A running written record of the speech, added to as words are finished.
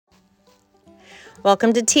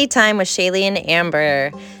Welcome to Tea Time with Shayleigh and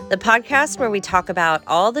Amber, the podcast where we talk about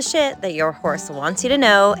all the shit that your horse wants you to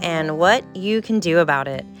know and what you can do about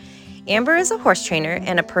it. Amber is a horse trainer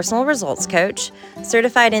and a personal results coach,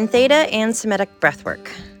 certified in Theta and Somatic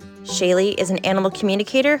breathwork. Shayleigh is an animal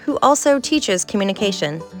communicator who also teaches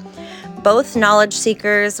communication. Both knowledge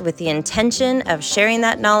seekers with the intention of sharing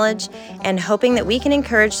that knowledge and hoping that we can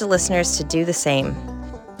encourage the listeners to do the same.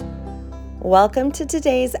 Welcome to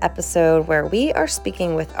today's episode where we are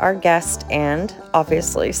speaking with our guest and,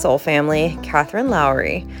 obviously, soul family, Katherine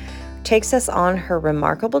Lowry, takes us on her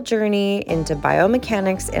remarkable journey into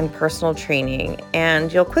biomechanics and personal training.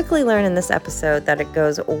 And you'll quickly learn in this episode that it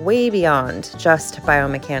goes way beyond just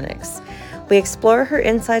biomechanics. We explore her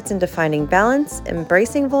insights into finding balance,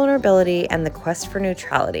 embracing vulnerability, and the quest for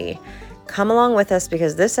neutrality. Come along with us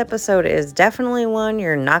because this episode is definitely one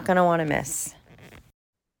you're not going to want to miss.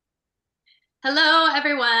 Hello,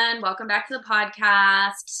 everyone. Welcome back to the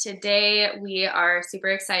podcast. Today, we are super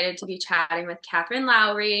excited to be chatting with Katherine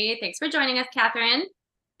Lowry. Thanks for joining us, Katherine.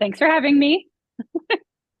 Thanks for having me.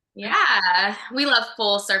 Yeah, we love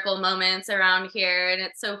full circle moments around here, and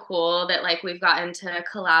it's so cool that we've gotten to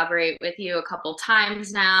collaborate with you a couple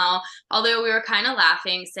times now. Although we were kind of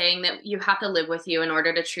laughing, saying that you have to live with you in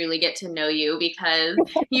order to truly get to know you, because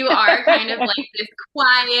you are kind of like this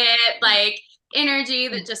quiet, energy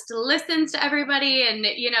that just listens to everybody, and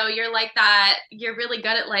you're like that. You're really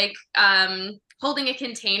good at holding a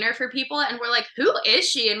container for people, and we're like, who is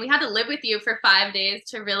she? And we had to live with you for 5 days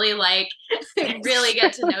to really really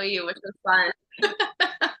get to know you, which was fun.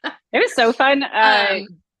 It was so fun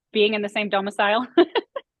being in the same domicile.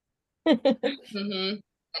 Mm-hmm.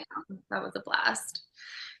 That was a blast.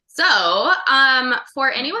 So,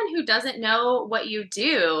 for anyone who doesn't know what you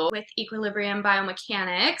do with equilibrium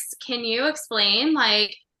biomechanics, can you explain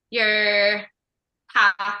your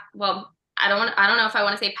path? Well, I don't know if I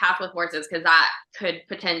want to say path with horses, because that could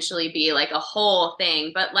potentially be a whole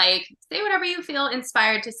thing, but say whatever you feel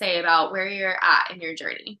inspired to say about where you're at in your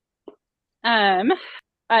journey.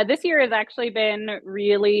 This year has actually been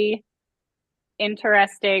really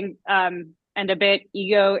interesting and a bit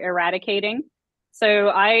ego eradicating. So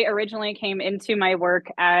I originally came into my work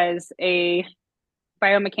as a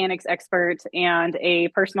biomechanics expert and a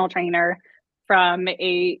personal trainer from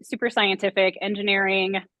a super scientific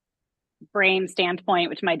engineering brain standpoint,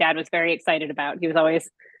 which my dad was very excited about. He was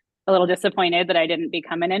always a little disappointed that I didn't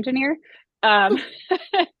become an engineer. And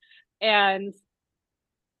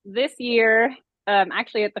this year,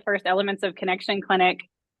 actually at the first Elements of Connection clinic,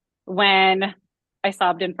 when I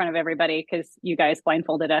sobbed in front of everybody because you guys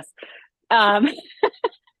blindfolded us.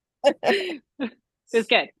 It was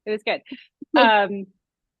good. And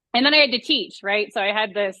then I had to teach, right? So I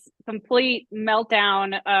had this complete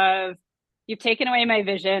meltdown of, you've taken away my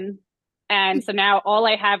vision. And so now all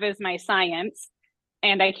I have is my science,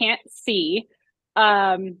 and I can't see.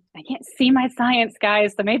 I can't see my science,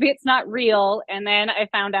 guys. So maybe it's not real. And then I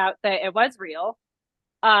found out that it was real.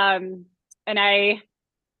 And I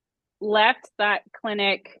left that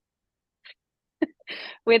clinic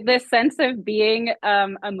with this sense of being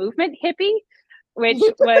a movement hippie, which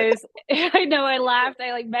was, I know, I laughed.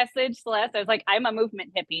 I messaged Celeste. I was like, I'm a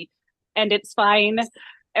movement hippie, and it's fine.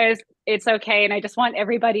 It's okay. And I just want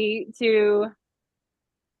everybody to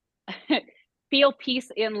feel peace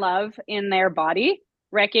and love in their body,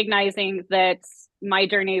 recognizing that my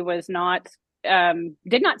journey was not,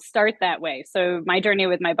 did not start that way. So my journey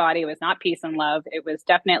with my body was not peace and love. It was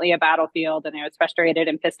definitely a battlefield, and I was frustrated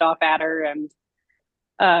and pissed off at her. And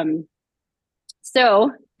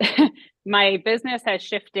so my business has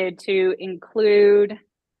shifted to include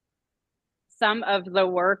some of the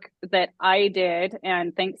work that I did.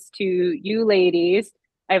 And thanks to you ladies,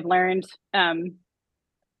 I've learned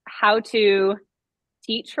how to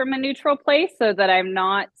teach from a neutral place, so that I'm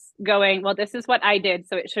not going, well, this is what I did,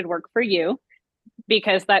 so it should work for you,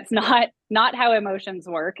 because that's not how emotions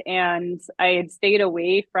work. And I had stayed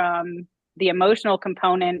away from the emotional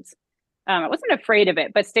component. I wasn't afraid of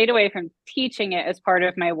it, but stayed away from teaching it as part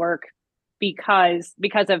of my work because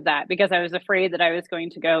of that, because I was afraid that I was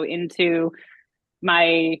going to go into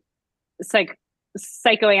my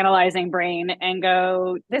psychoanalyzing brain and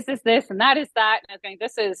go, this is this and that is that. And I was going,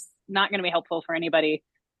 this is not going to be helpful for anybody,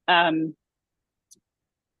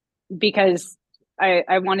 because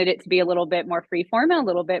I wanted it to be a little bit more freeform and a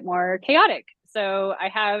little bit more chaotic. So I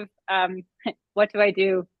have, what do I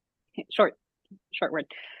do? Short word.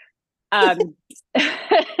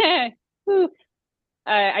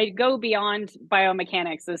 I go beyond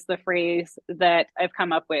biomechanics is the phrase that I've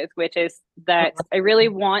come up with, which is that I really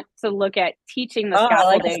want to look at teaching the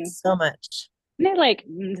scaffolding. I like it so much. And they're like,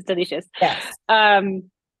 it's delicious. Yes.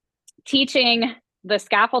 Teaching the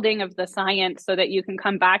scaffolding of the science so that you can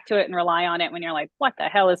come back to it and rely on it when you're like, what the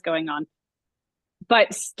hell is going on?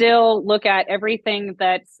 But still look at everything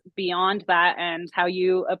that's beyond that and how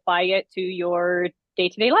you apply it to your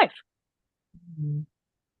day-to-day life.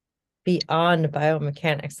 Beyond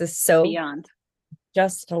biomechanics is so beyond.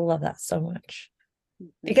 Just love that so much.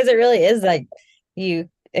 Because it really is like you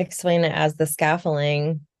explain it as the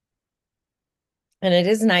scaffolding. And it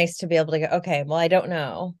is nice to be able to go, okay, well, I don't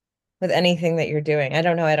know with anything that you're doing. I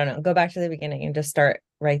don't know. Go back to the beginning and just start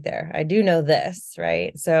right there. I do know this,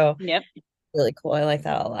 right? So yep. Really cool. I like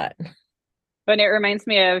that a lot. But it reminds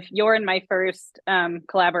me of your and my first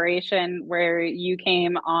collaboration where you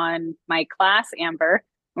came on my class, Amber.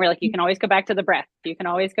 We're like, you can always go back to the breath. You can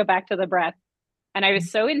always go back to the breath. And I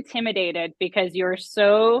was so intimidated because you're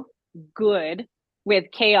so good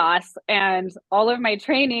with chaos. And all of my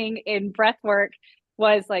training in breath work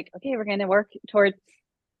was like, okay, we're going to work towards,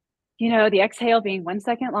 the exhale being 1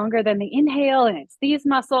 second longer than the inhale. And it's these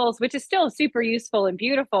muscles, which is still super useful and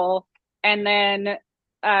beautiful. And then,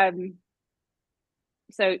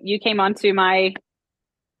 so you came onto my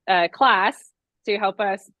class to help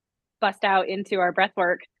us bust out into our breath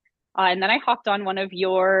work. And then I hopped on one of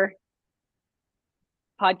your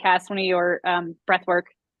podcasts, one of your breath work.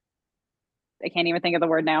 I can't even think of the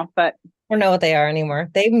word now, but I don't know what they are anymore.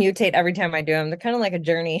 They mutate every time I do them. They're kind of like a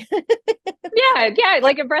journey. yeah,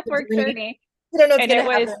 like a breathwork journey. I don't know what's going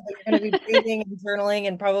to happen, but you're going to be breathing and journaling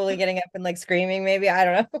and probably getting up and like screaming, maybe. I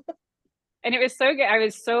don't know. And it was so good. I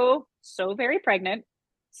was so very pregnant,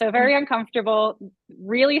 so very uncomfortable,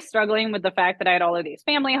 really struggling with the fact that I had all of these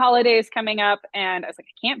family holidays coming up. And I was like,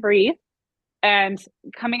 I can't breathe. And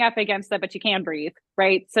coming up against that, but you can breathe,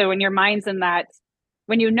 right? So when your mind's in that,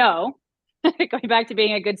 when going back to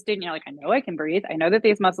being a good student, you're like, I know I can breathe. I know that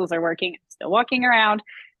these muscles are working. I'm still walking around,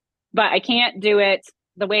 but I can't do it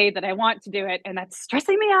the way that I want to do it. And that's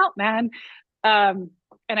stressing me out, man.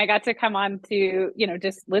 And I got to come on to,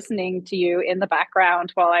 just listening to you in the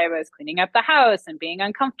background while I was cleaning up the house and being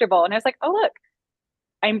uncomfortable. And I was like, oh, look,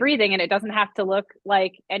 I'm breathing and it doesn't have to look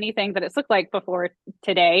like anything that it's looked like before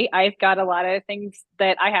today. I've got a lot of things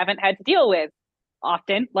that I haven't had to deal with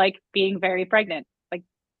often, like being very pregnant, like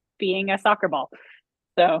being a soccer ball.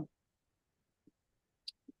 So.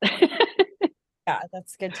 Yeah,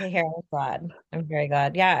 that's good to hear. I'm glad. I'm very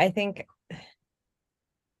glad. Yeah, I think,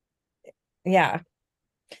 yeah.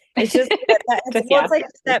 It's just it's like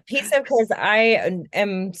that piece of, because I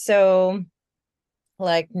am so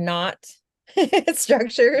like not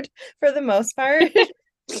structured for the most part.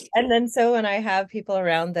 And then so when I have people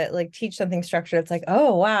around that like teach something structured, it's like,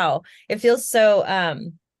 oh wow. It feels so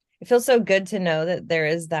good to know that there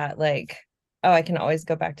is that like, oh, I can always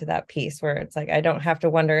go back to that piece where it's like I don't have to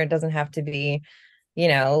wonder. It doesn't have to be,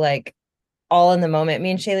 like all in the moment.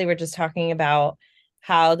 Me and Shayleigh were just talking about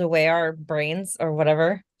how the way our brains or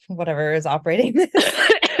whatever is operating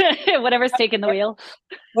whatever's taking the wheel,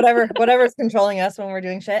 whatever's controlling us when we're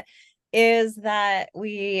doing shit, is that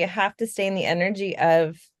we have to stay in the energy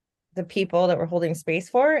of the people that we're holding space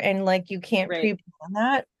for, and like you can't pre-plan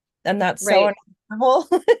that, and that's so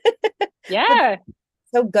uncomfortable. Yeah,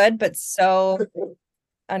 so good but so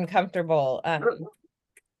uncomfortable.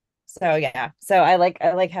 So yeah, so I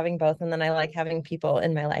like having both, and then I like having people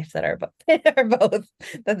in my life that are both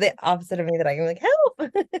the opposite of me, that I can like help.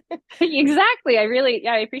 Exactly. I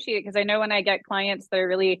appreciate it, because I know when I get clients that are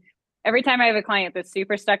really, every time I have a client that's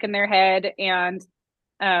super stuck in their head, and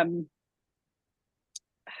a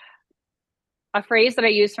phrase that I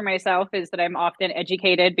use for myself is that I'm often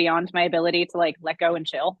educated beyond my ability to like let go and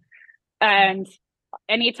chill. And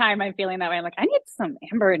anytime I'm feeling that way, I'm like, I need some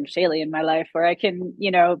Amber and Shayleigh in my life where I can,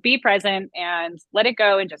 be present and let it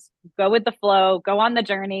go and just go with the flow, go on the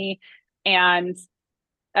journey. And,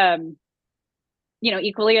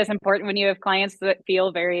 equally as important when you have clients that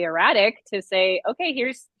feel very erratic, to say, okay,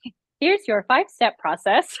 here's your 5-step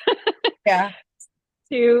process. Yeah.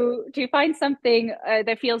 to find something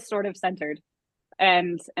that feels sort of centered.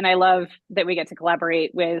 And I love that we get to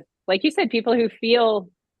collaborate with, like you said, people who feel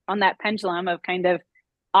on that pendulum of kind of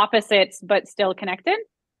opposites, but still connected.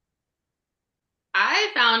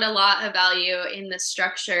 I found a lot of value in the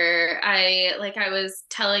structure. I was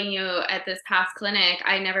telling you at this past clinic,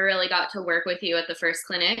 I never really got to work with you at the first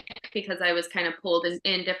clinic because I was kind of pulled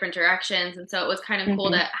in different directions. And so it was kind of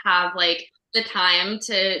cool to have like the time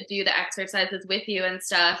to do the exercises with you and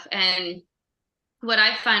stuff. And what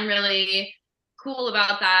I find really cool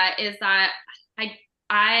about that is that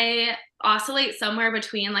I oscillate somewhere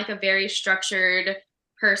between like a very structured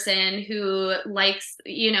person who likes,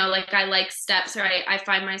 like I like steps, or I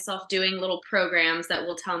find myself doing little programs that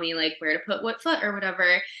will tell me like where to put what foot or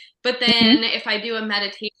whatever. But then if I do a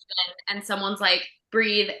meditation and someone's like,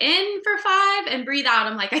 breathe in for 5 and breathe out,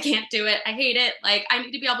 I'm like, I can't do it. I hate it. Like, I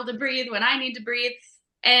need to be able to breathe when I need to breathe.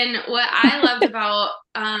 And what I loved about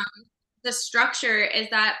the structure is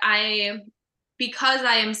that because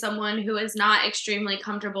I am someone who is not extremely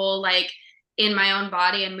comfortable, like in my own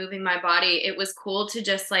body and moving my body, it was cool to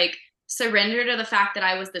just like surrender to the fact that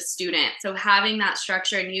I was the student. So having that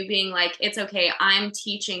structure and you being like, it's okay, I'm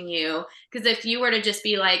teaching you. Because if you were to just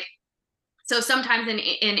be like, so sometimes in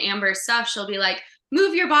Amber's stuff, she'll be like,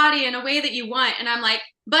 move your body in a way that you want. And I'm like,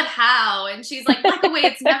 but how? And she's like a way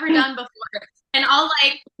it's never done before. And I'll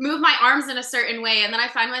like move my arms in a certain way. And then I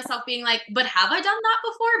find myself being like, but have I done that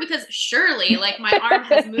before? Because surely like my arm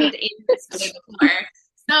has moved in this way before.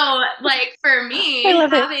 So like for me,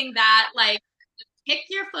 having that, like pick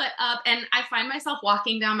your foot up, and I find myself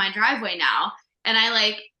walking down my driveway now and I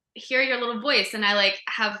like hear your little voice and I like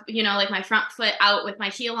have, like my front foot out with my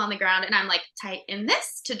heel on the ground and I'm like tighten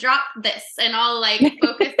this to drop this, and I'll like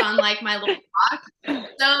focus on like my little walk.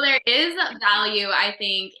 So there is value, I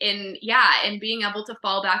think, in being able to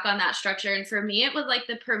fall back on that structure. And for me, it was like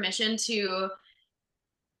the permission to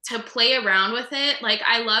play around with it. Like,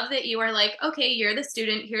 I love that you are like, okay, you're the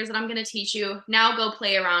student. Here's what I'm going to teach you. Now go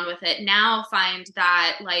play around with it. Now find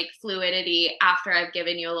that like fluidity after I've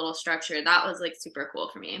given you a little structure. That was like super cool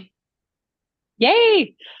for me.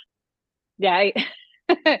 Yay. Yeah.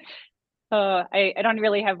 I don't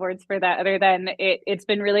really have words for that other than it's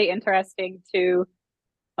been really interesting to,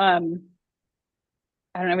 I don't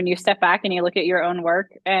know, when you step back and you look at your own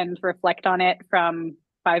work and reflect on it from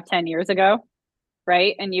 5-10 years ago.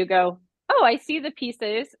 Right. And you go, oh, I see the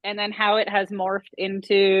pieces, and then how it has morphed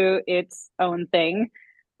into its own thing.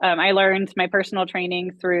 I learned my personal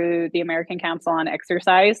training through the American Council on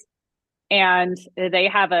Exercise, and they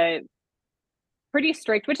have a pretty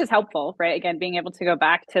strict, which is helpful, right? Again, being able to go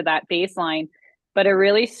back to that baseline, but a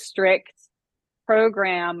really strict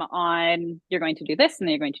program on you're going to do this, and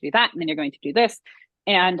then you're going to do that, and then you're going to do this.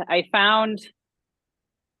 And I found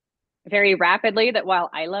very rapidly that while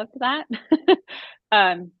I loved that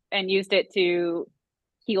and used it to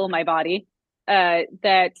heal my body,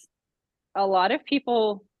 that a lot of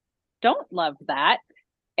people don't love that.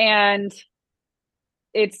 And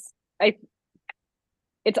it's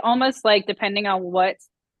almost like, depending on what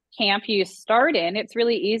camp you start in, it's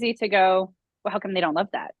really easy to go, well, how come they don't love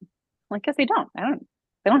that? Like, because they don't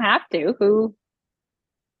have to. Who,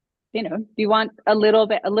 you want a little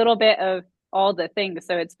bit of all the things.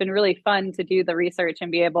 So it's been really fun to do the research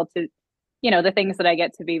and be able to, the things that I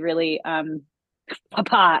get to be really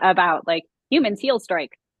about, like humans heel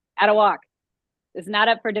strike at a walk is not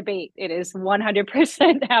up for debate. It is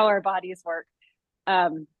 100% how our bodies work.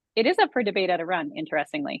 It is up for debate at a run,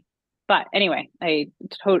 interestingly. But anyway, I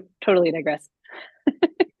totally digress.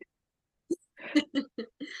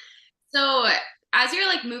 So as you're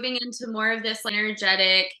like moving into more of this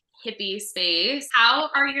energetic hippie space, how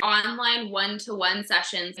are your online one-to-one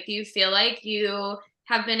sessions? Do you feel like you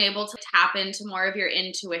have been able to tap into more of your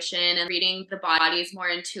intuition and reading the bodies more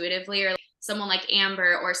intuitively, or like someone like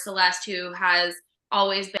Amber or Celeste, who has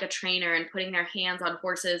always been a trainer and putting their hands on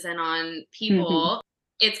horses and on people?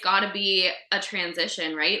 It's got to be a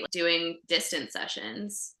transition, right? Like doing distance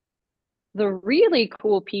sessions. The really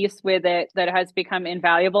cool piece with it that has become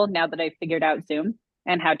invaluable now that I've figured out Zoom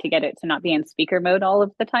and how to get it to not be in speaker mode all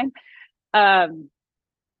of the time.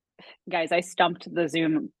 Guys, I stumped the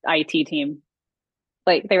Zoom IT team.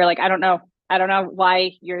 Like, they were like, I don't know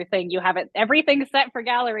why your thing, you have it, everything's set for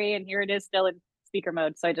gallery, and here it is still in speaker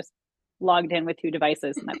mode. So I just logged in with 2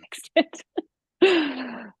 devices and that fixed it.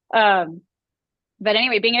 But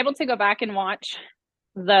anyway, being able to go back and watch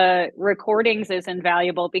the recordings is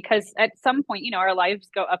invaluable, because at some point, our lives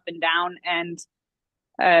go up and down, and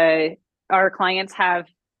our clients have,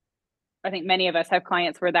 I think many of us have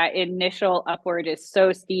clients where that initial upward is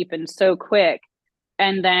so steep and so quick,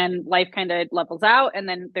 and then life kind of levels out, and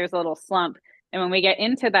then there's a little slump. And when we get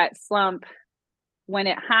into that slump, when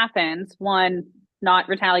it happens, one, not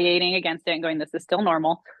retaliating against it and going, this is still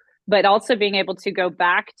normal, but also being able to go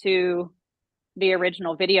back to the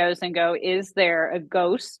original videos and go, is there a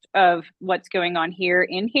ghost of what's going on here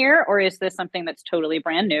in here? Or is this something that's totally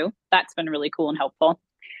brand new? That's been really cool and helpful.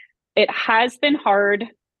 It has been hard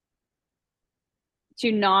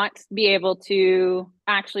to not be able to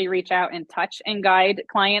actually reach out and touch and guide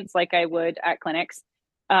clients like I would at clinics.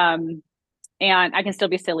 And I can still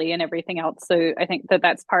be silly and everything else. So I think that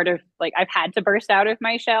that's part of, like, I've had to burst out of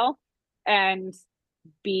my shell and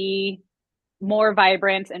be more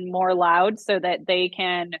vibrant and more loud so that they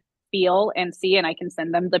can feel and see, and I can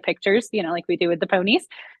send them the pictures, like we do with the ponies,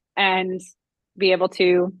 and be able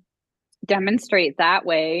to demonstrate that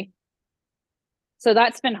way. So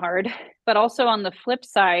that's been hard. But also on the flip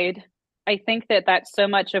side, I think that that's so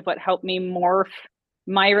much of what helped me morph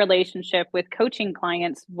my relationship with coaching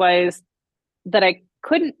clients was that I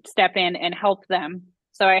couldn't step in and help them.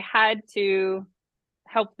 So I had to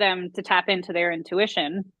help them to tap into their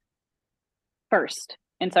intuition first.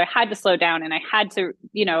 And so I had to slow down, and I had to,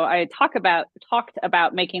 I talked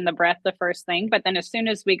about making the breath the first thing, but then as soon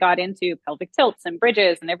as we got into pelvic tilts and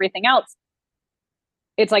bridges and everything else,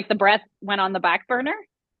 it's like the breath went on the back burner.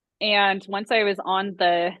 And once I was on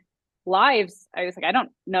the lives, I was like, I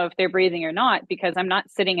don't know if they're breathing or not, because I'm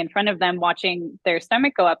not sitting in front of them watching their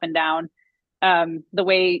stomach go up and down the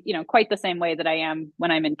way, quite the same way that I am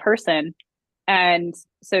when I'm in person. And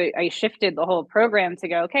so I shifted the whole program to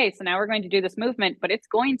go, okay, so now we're going to do this movement, but it's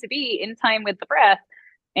going to be in time with the breath.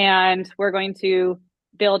 And we're going to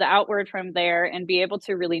build outward from there and be able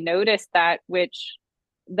to really notice that, which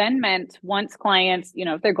then meant once clients,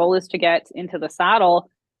 if their goal is to get into the saddle,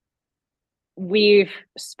 we've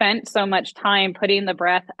spent so much time putting the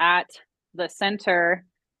breath at the center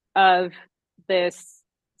of this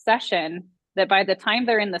session that by the time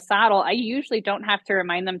they're in the saddle, I usually don't have to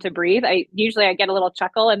remind them to breathe. I get a little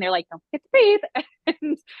chuckle and they're like, don't forget to breathe.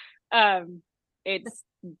 And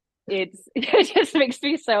it just makes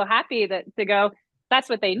me so happy that to go, that's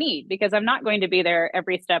what they need, because I'm not going to be there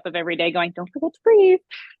every step of every day going, don't forget to breathe.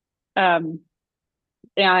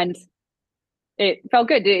 And it felt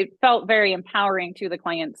good. It felt very empowering to the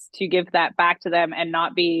clients to give that back to them and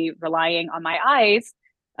not be relying on my eyes.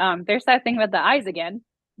 There's that thing with the eyes again,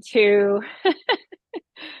 to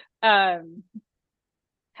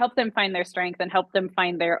help them find their strength and help them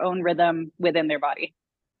find their own rhythm within their body.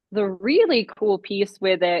 The really cool piece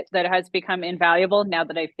with it that has become invaluable now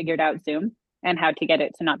that I've figured out Zoom and how to get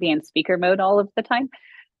it to not be in speaker mode all of the time.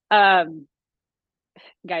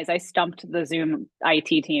 Guys, I stumped the Zoom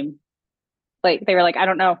IT team. Like, they were like, I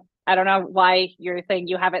don't know why your thing,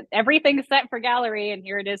 you have it, everything's set for gallery, and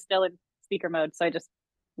here it is still in speaker mode. So I just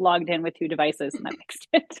logged in with 2 devices and that fixed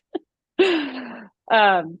it.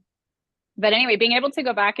 But anyway, being able to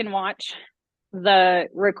go back and watch the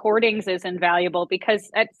recordings is invaluable, because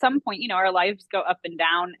at some point, our lives go up and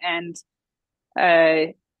down, and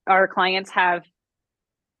our clients have,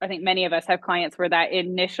 I think many of us have clients where that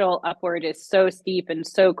initial upward is so steep and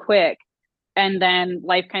so quick, and then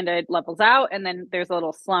life kind of levels out, and then there's a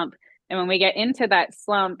little slump. And when we get into that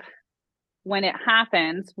slump, when it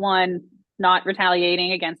happens, one, not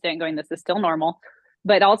retaliating against it and going, this is still normal,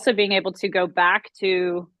 but also being able to go back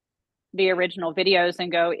to the original videos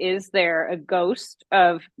and go, is there a ghost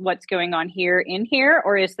of what's going on here in here?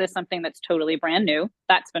 Or is this something that's totally brand new?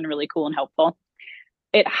 That's been really cool and helpful.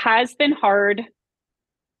 It has been hard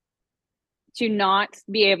to not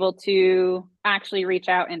be able to actually reach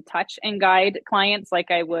out and touch and guide clients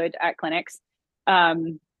like I would at clinics.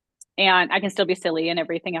 And I can still be silly and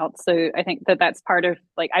everything else. So I think that that's part of,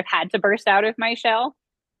 like, I've had to burst out of my shell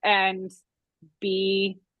and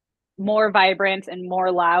be more vibrant and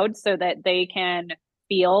more loud so that they can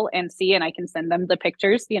feel and see, and I can send them the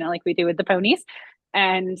pictures, like we do with the ponies,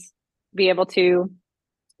 and be able to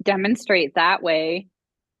demonstrate that way.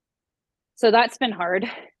 So that's been hard.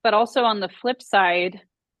 But also on the flip side,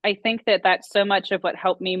 I think that that's so much of what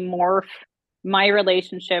helped me morph my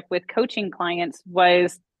relationship with coaching clients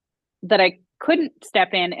was that I couldn't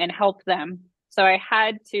step in and help them. So I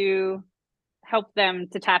had to help them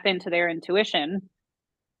to tap into their intuition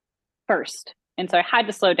first. And so I had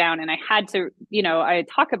to slow down, and I had to, I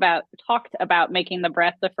talked about making the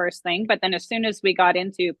breath the first thing, but then as soon as we got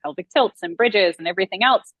into pelvic tilts and bridges and everything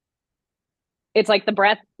else, it's like the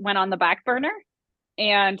breath went on the back burner.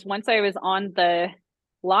 And once I was on the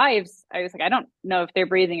lives, I was like, I don't know if they're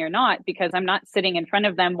breathing or not, because I'm not sitting in front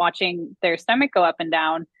of them watching their stomach go up and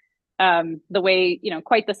down the way,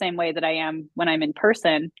 quite the same way that I am when I'm in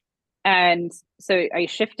person. And so I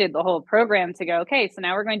shifted the whole program to go, okay, so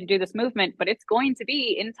now we're going to do this movement, but it's going to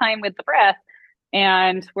be in time with the breath.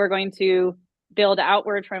 And we're going to build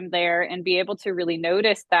outward from there and be able to really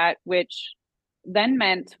notice that, which then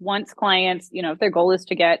meant once clients, if their goal is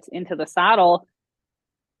to get into the saddle,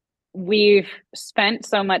 we've spent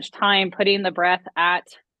so much time putting the breath at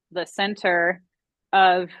the center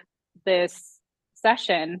of this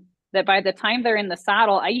session that by the time they're in the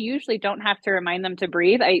saddle, I usually don't have to remind them to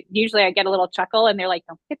breathe. I get a little chuckle and they're like,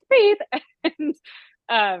 don't forget to breathe.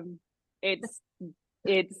 And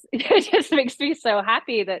it just makes me so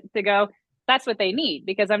happy that to go, that's what they need,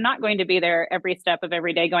 because I'm not going to be there every step of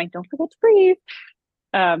every day going, don't forget to breathe.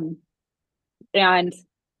 And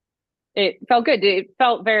it felt good. It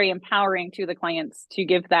felt very empowering to the clients to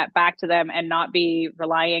give that back to them and not be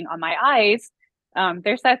relying on my eyes.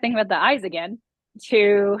 There's that thing with the eyes again,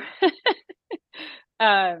 to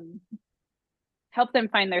help them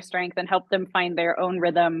find their strength and help them find their own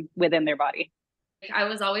rhythm within their body. I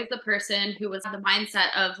was always the person who was the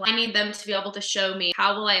mindset of, I need them to be able to show me.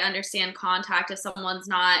 How will I understand contact if someone's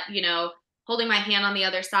not, holding my hand on the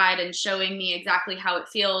other side and showing me exactly how it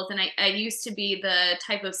feels? And I used to be the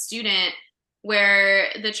type of student where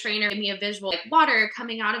the trainer gave me a visual, like water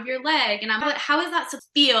coming out of your leg. And I'm like, how is that to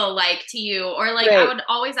feel like to you? Or like, I would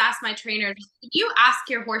always ask my trainers, if you ask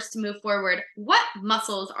your horse to move forward, what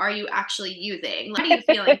muscles are you actually using? What are you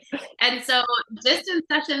feeling? And so distance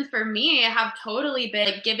sessions for me have totally been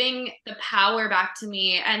like giving the power back to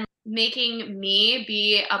me and making me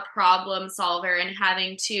be a problem solver and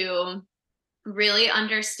having to really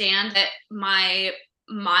understand that my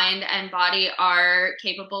mind and body are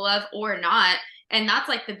capable of or not. And that's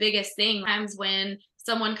like the biggest thing. Sometimes when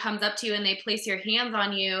someone comes up to you and they place your hands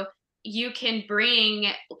on you, you can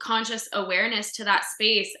bring conscious awareness to that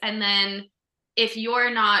space. And then if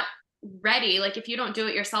you're not ready, like if you don't do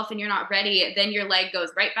it yourself and you're not ready, then your leg goes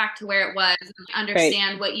right back to where it was. And you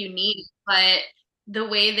understand what you need. But the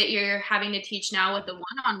way that you're having to teach now with the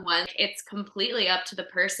one-on-one, it's completely up to the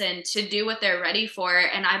person to do what they're ready for.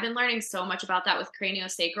 And I've been learning so much about that with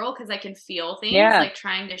craniosacral, because I can feel things like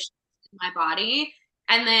trying to shift my body,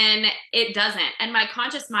 and then it doesn't. And my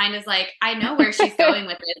conscious mind is like, I know where she's going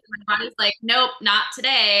with it. My body's like, nope, not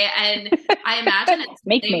today. And I imagine it's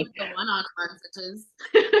make me the one-on-one, such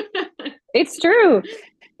as it's true.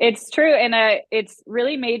 It's true. And it's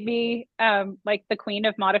really made me like the queen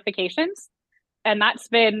of modifications. And that's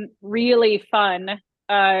been really fun.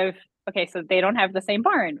 Okay, so they don't have the same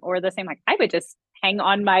barn or the same, like I would just hang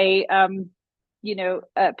on my,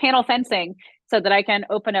 panel fencing so that I can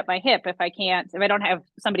open up my hip if I don't have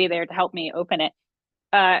somebody there to help me open it.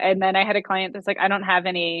 And then I had a client that's like, I don't have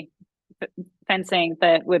any fencing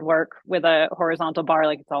that would work with a horizontal bar.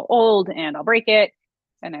 Like it's all old and I'll break it.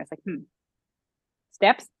 And I was like,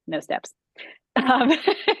 steps, no steps.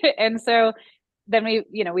 And so then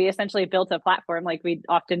we essentially built a platform like we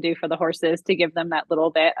often do for the horses to give them that little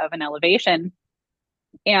bit of an elevation.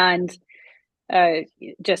 And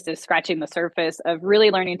just is scratching the surface of really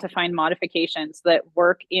learning to find modifications that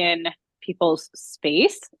work in people's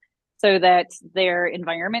space so that their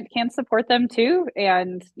environment can support them too.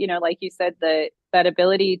 And, like you said, that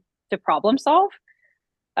ability to problem solve.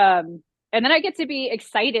 And then I get to be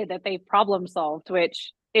excited that they problem solved,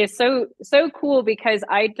 which is so cool, because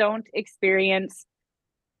I don't experience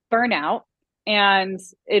burnout. And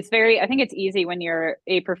I think it's easy when you're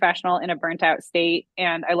a professional in a burnt out state.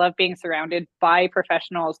 And I love being surrounded by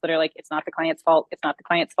professionals that are like, it's not the client's fault. It's not the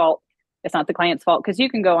client's fault. It's not the client's fault. Because you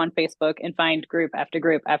can go on Facebook and find group after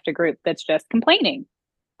group after group that's just complaining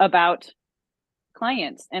about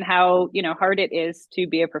clients and how, hard it is to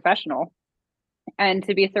be a professional and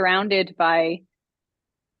to be surrounded by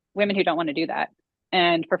women who don't want to do that,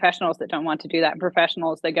 and professionals that don't want to do that, and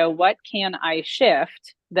professionals that go, what can I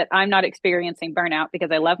shift that I'm not experiencing burnout,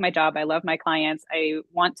 because I love my job, I love my clients, I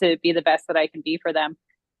want to be the best that I can be for them.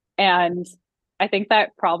 And I think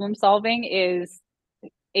that problem solving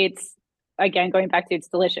it's again, going back to, it's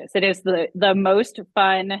delicious. It is the most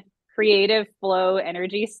fun, creative flow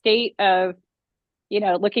energy state of,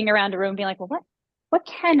 looking around a room being like, well, what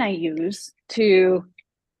can I use to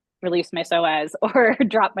release my psoas or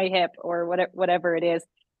drop my hip or whatever it is.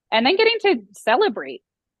 And then getting to celebrate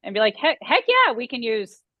and be like, heck yeah, we can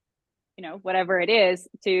use, whatever it is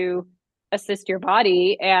to assist your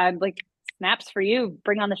body, and like snaps for you,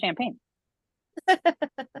 bring on the champagne. I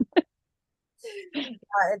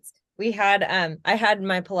had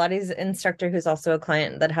my Pilates instructor who's also a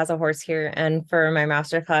client that has a horse here. And for my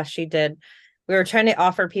masterclass, we were trying to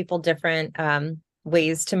offer people different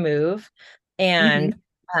ways to move. And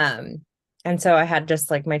so I had just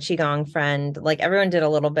like my Qigong friend, like everyone did a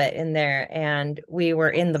little bit in there, and we were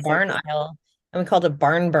in the barn aisle, and we called it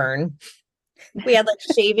barn burn. We had like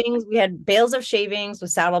shavings, we had bales of shavings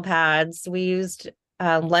with saddle pads. We used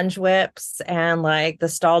lunge whips and like the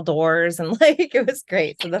stall doors, and like it was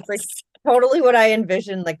great. So that's like totally what I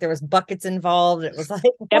envisioned. Like there was buckets involved. It was like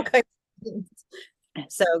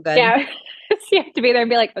so good. Yeah. You have to be there and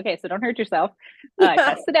be like, okay, so don't hurt yourself.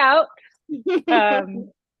 Test it out.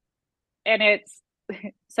 And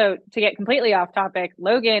so to get completely off topic,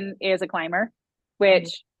 Logan is a climber,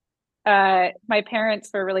 which my parents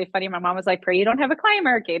were really funny. My mom was like, pray you don't have a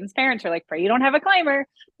climber. Caden's parents are like, pray you don't have a climber.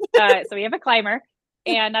 So we have a climber.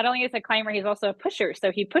 And not only is a climber, he's also a pusher.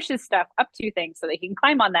 So he pushes stuff up to things so that he can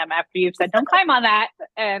climb on them after you've said, don't climb on that.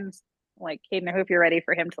 And like, Caden, I hope you're ready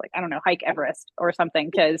for him to, like, I don't know, hike Everest or something.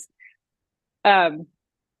 Because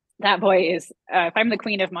that boy is, if I'm the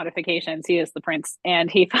queen of modifications, he is the prince. And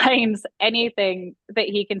he finds anything that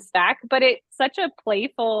he can stack. But it's such a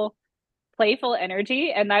playful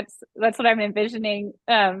energy, and that's what I'm envisioning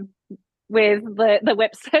with the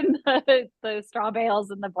whips and the straw bales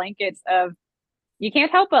and the blankets. Of you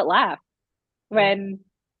can't help but laugh when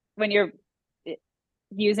you're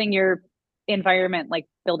using your environment like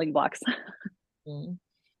building blocks.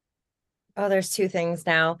 Oh, there's two things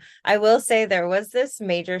now. I will say there was this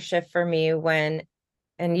major shift for me when,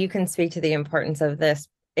 and you can speak to the importance of this.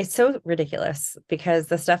 It's so ridiculous because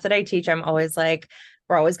the stuff that I teach, I'm always like,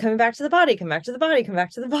 we're always coming back to the body, come back to the body, come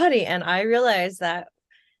back to the body. And I realized that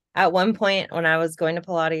at one point when I was going to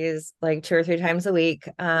Pilates like 2 or 3 times a week,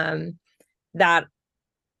 that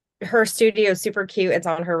her studio is super cute. It's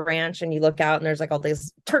on her ranch and you look out and there's like all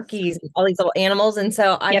these turkeys and all these little animals. And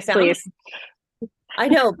so I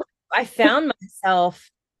know, I found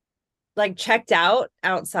myself like checked out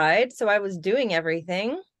outside. So I was doing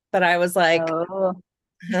everything, but I was like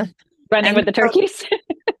running with the turkeys.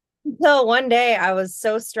 So one day I was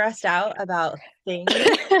so stressed out about things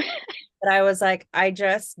that I was like, I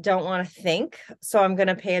just don't want to think. So I'm going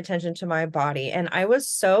to pay attention to my body. And I was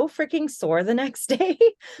so freaking sore the next day,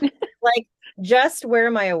 like just where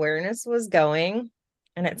my awareness was going.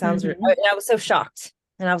 And it sounds, I was so shocked.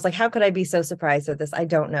 And I was like, how could I be so surprised at this? I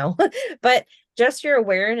don't know. But just your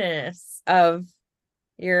awareness of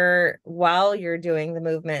while you're doing the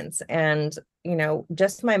movements and,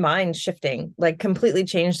 just my mind shifting, like completely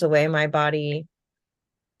changed the way my body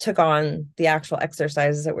took on the actual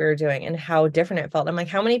exercises that we were doing and how different it felt. I'm like,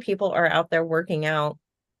 how many people are out there working out,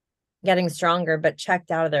 getting stronger, but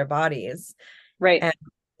checked out of their bodies? Right. And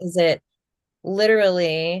is it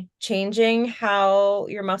literally changing how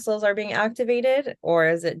your muscles are being activated, or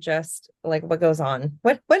is it just like what goes on?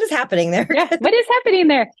 What is happening there? Yeah, what is happening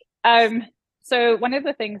there? So one of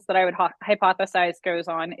the things that I would hypothesize goes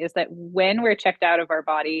on is that when we're checked out of our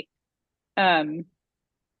body,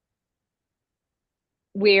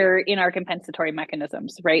 we're in our compensatory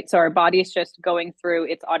mechanisms, right? So our body's just going through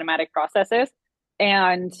its automatic processes,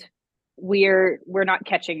 and we're not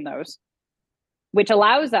catching those, which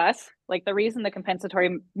allows us, like the reason the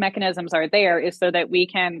compensatory mechanisms are there is so that we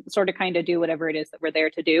can sort of kind of do whatever it is that we're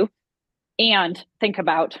there to do and think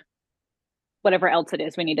about whatever else it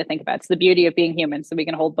is we need to think about. It's the beauty of being human. So we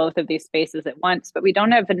can hold both of these spaces at once, but we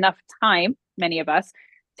don't have enough time, many of us,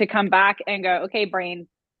 to come back and go, okay, brain,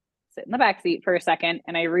 sit in the back seat for a second.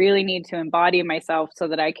 And I really need to embody myself so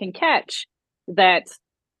that I can catch that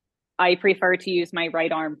I prefer to use my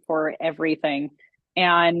right arm for everything.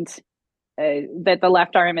 And that the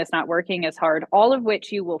left arm is not working as hard, all of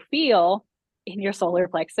which you will feel in your solar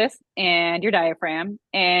plexus and your diaphragm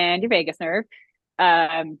and your vagus nerve.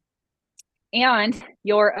 And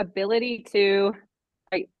your ability to,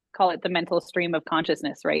 I call it the mental stream of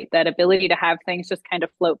consciousness, right? That ability to have things just kind of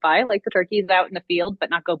float by, like the turkeys out in the field, but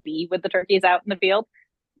not go be with the turkeys out in the field.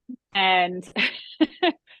 And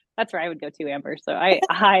that's where I would go to, Amber. So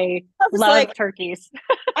I love turkeys.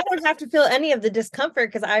 I don't have to feel any of the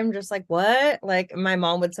discomfort because I'm just like, what? Like my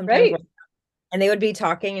mom would sometimes, and they would be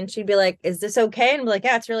talking and she'd be like, is this okay? And be like,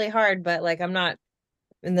 yeah, it's really hard, but like, I'm not.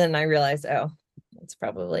 And then I realized, oh, it's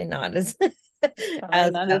probably not as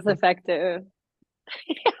as effective.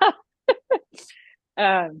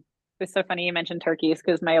 It's so funny you mentioned turkeys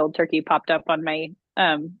because my old turkey popped up on my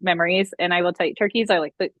memories, and I will tell you, turkeys are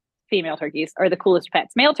like the female turkeys are the coolest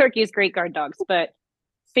pets. Male turkeys, great guard dogs, but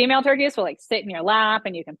female turkeys will like sit in your lap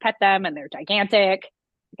and you can pet them and they're gigantic.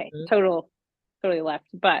 Okay, totally left,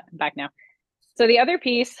 but I'm back now. So the other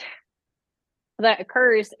piece that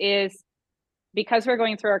occurs is because we're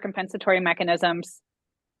going through our compensatory mechanisms,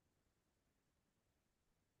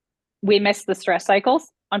 we miss the stress cycles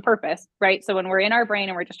on purpose, right? So when we're in our brain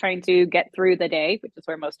and we're just trying to get through the day, which is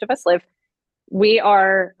where most of us live, we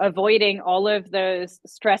are avoiding all of those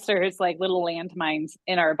stressors like little landmines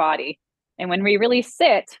in our body. And when we really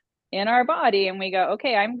sit in our body and we go,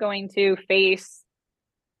 okay, I'm going to face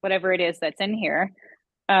whatever it is that's in here.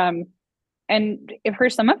 And if for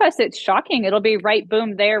some of us, it's shocking. It'll be right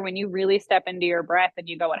boom there when you really step into your breath and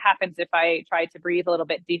you go, what happens if I try to breathe a little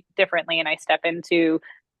bit differently and I step into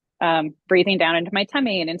breathing down into my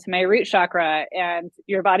tummy and into my root chakra, and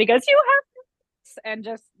your body goes, you have this, and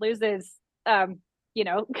just loses,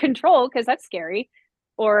 control, because that's scary.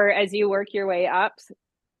 Or as you work your way up,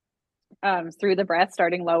 through the breath,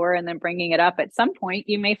 starting lower and then bringing it up. At some point,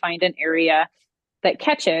 you may find an area that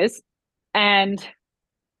catches. And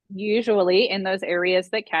usually in those areas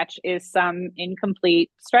that catch is some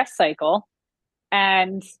incomplete stress cycle.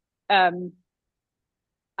 And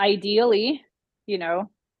ideally,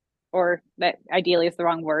 or that ideally is the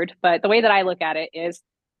wrong word, but the way that I look at it is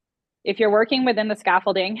if you're working within the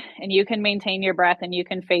scaffolding and you can maintain your breath and you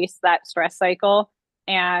can face that stress cycle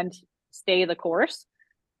and stay the course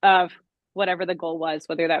of whatever the goal was,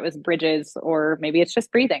 whether that was bridges or maybe it's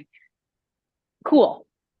just breathing, cool.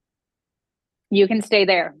 You can stay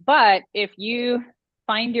there. But if you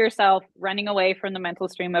find yourself running away from the mental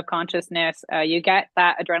stream of consciousness, you get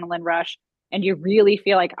that adrenaline rush and you really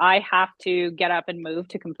feel like I have to get up and move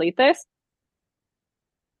to complete this,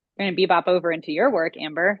 you're going to bebop over into your work,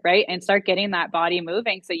 Amber, right? And start getting that body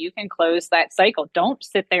moving so you can close that cycle. Don't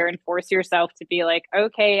sit there and force yourself to be like,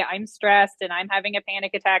 okay, I'm stressed and I'm having a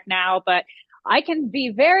panic attack now, but I can be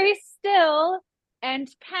very still and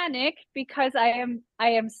panic because I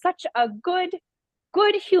am such a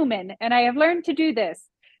good human and I have learned to do this.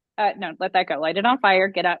 No, let that go. Light it on fire,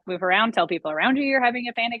 get up, move around, tell people around you you're having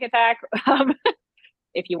a panic attack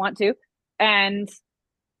if you want to, and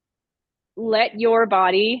let your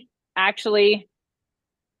body actually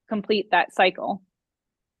complete that cycle.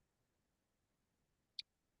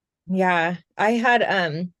 Yeah, I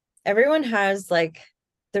had everyone has like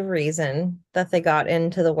the reason that they got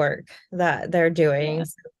into the work that they're doing. Yeah.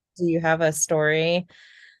 So do you have a story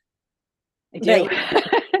I do.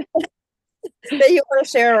 that you want to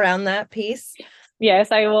share around that piece?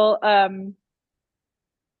 Yes, I will.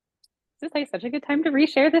 This is like such a good time to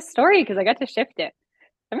reshare this story because I got to shift it.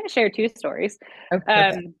 I'm going to share two stories.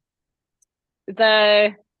 Okay.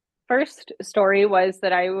 The first story was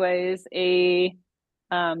that I was a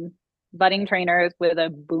budding trainer with a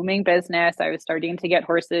booming business. I was starting to get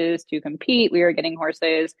horses to compete. We were getting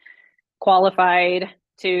horses qualified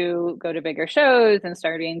to go to bigger shows and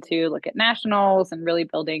starting to look at nationals and really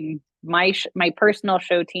building my personal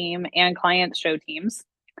show team and clients' show teams.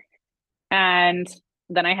 And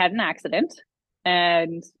then I had an accident,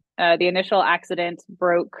 and the initial accident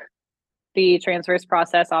broke the transverse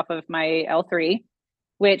process off of my L3,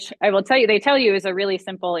 which I will tell you, they tell you is a really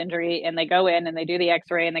simple injury, and they go in and they do the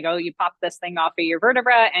x-ray and they go, you pop this thing off of your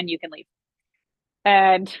vertebra and you can leave.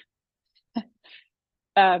 And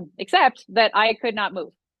except that I could not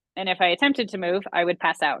move. And if I attempted to move, I would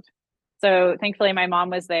pass out. So thankfully my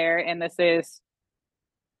mom was there. And this is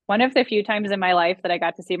one of the few times in my life that I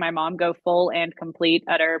got to see my mom go full and complete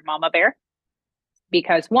utter mama bear.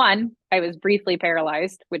 Because one, I was briefly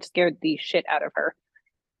paralyzed, which scared the shit out of her.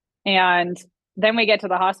 And then we get to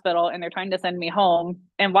the hospital and they're trying to send me home.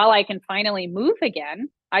 And while I can finally move again,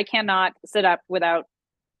 I cannot sit up without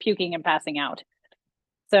puking and passing out.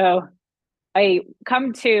 So I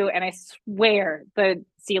come to and I swear the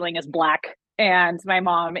ceiling is black. And my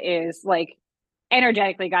mom is like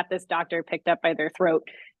energetically got this doctor picked up by their throat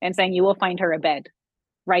and saying, you will find her a bed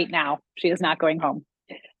right now. She is not going home.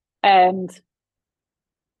 And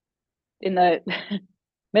in the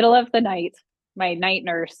middle of the night, my night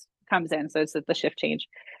nurse comes in. So it's at the shift change.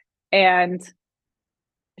 And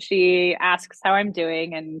she asks how I'm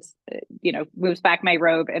doing and, moves back my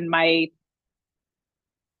robe, and my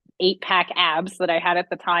 8-pack abs that I had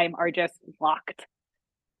at the time are just locked.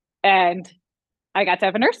 And I got to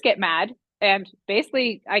have a nurse get mad. And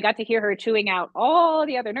basically, I got to hear her chewing out all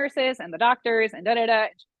the other nurses and the doctors and da-da-da.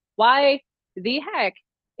 Why the heck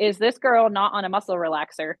is this girl not on a muscle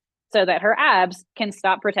relaxer so that her abs can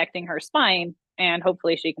stop protecting her spine and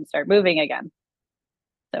hopefully she can start moving again?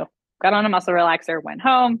 So got on a muscle relaxer, went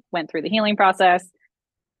home, went through the healing process,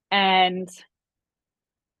 and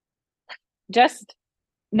just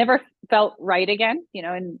never felt right again,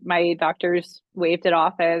 and my doctors waved it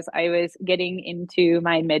off as I was getting into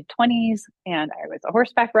my mid-20s and I was a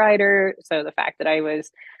horseback rider. So the fact that I was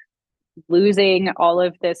losing all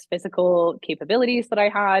of this physical capabilities that I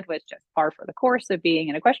had was just par for the course of being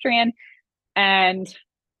an equestrian. And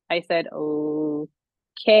I said,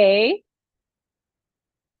 okay,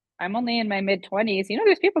 I'm only in my mid-20s.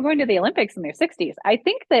 There's people going to the Olympics in their 60s. I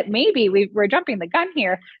think that maybe we're jumping the gun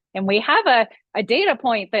here and we have a data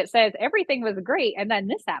point that says everything was great and then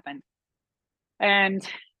this happened. And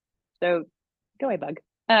so go away, bug.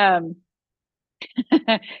 Shayleigh,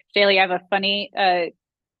 I have a funny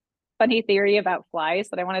theory about flies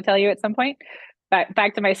that I want to tell you at some point.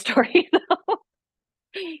 Back to my story though.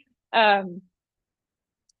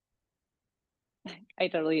 I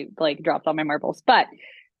totally dropped all my marbles, but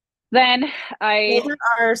Then Those are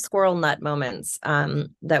our squirrel nut moments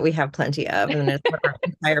that we have plenty of. And it's what our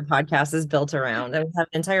entire podcast is built around. And we have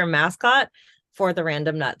an entire mascot for the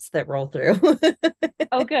random nuts that roll through.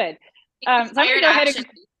 Oh, good. So I'm going to go ahead and...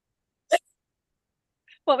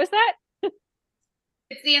 What was that?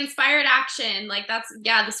 It's the inspired action. Like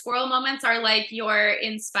the squirrel moments are like your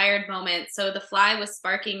inspired moments. So the fly was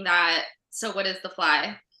sparking that. So what is the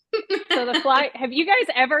fly? So the fly, have you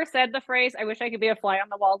guys ever said the phrase, I wish I could be a fly on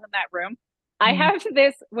the walls in that room? I have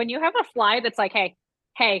this, when you have a fly that's like, hey,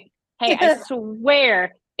 I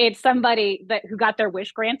swear it's somebody who got their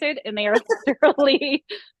wish granted and they are literally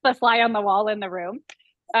the fly on the wall in the room.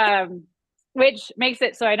 Which makes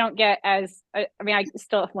it so I don't get as, I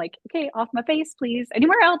still like, okay, off my face, please.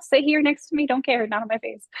 Anywhere else, sit here next to me. Don't care, not on my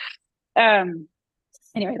face.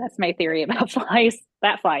 Anyway, that's my theory about flies.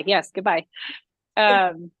 That fly, yes, goodbye.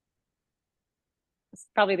 It's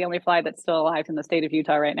probably the only fly that's still alive in the state of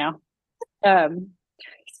Utah right now.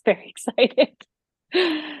 He's very excited.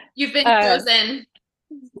 You've been chosen.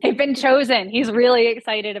 I've been chosen. He's really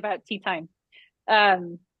excited about tea time.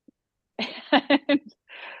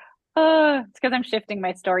 It's because I'm shifting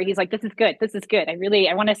my story. He's like, this is good. I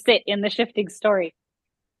want to sit in the shifting story.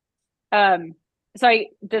 So I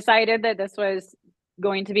decided that this was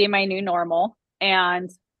going to be my new normal. And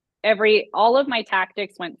all of my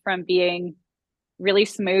tactics went from being really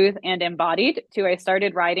smooth and embodied to I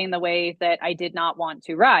started riding the way that I did not want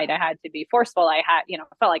to ride. I had to be forceful. I had,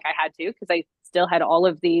 felt like I had to, because I still had all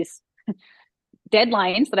of these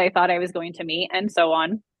deadlines that I thought I was going to meet and so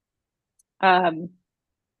on.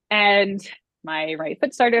 And my right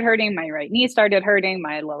foot started hurting, my right knee started hurting,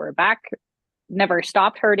 my lower back never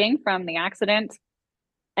stopped hurting from the accident.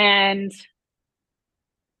 And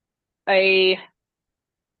a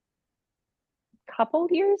couple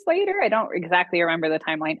years later, I don't exactly remember the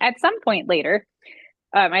timeline, at some point later,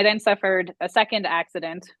 I then suffered a second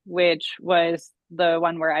accident, which was the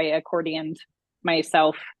one where I accordioned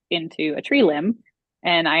myself into a tree limb.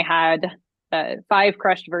 And I had 5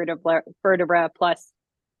 crushed vertebra plus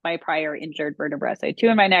my prior injured vertebra. So I had 2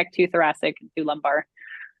 in my neck, 2 thoracic, and 2 lumbar,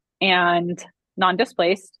 and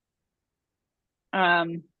non-displaced.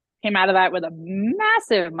 Came out of that with a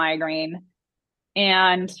massive migraine,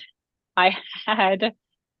 and I had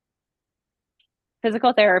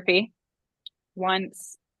physical therapy.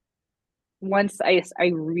 Once I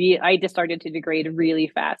just started to degrade really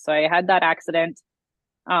fast. So I had that accident.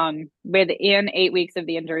 Within 8 weeks of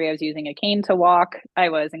the injury, I was using a cane to walk. I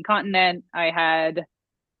was incontinent. I had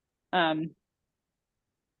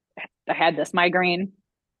this migraine.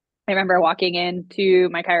 I remember walking into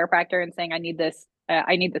my chiropractor and saying, I need this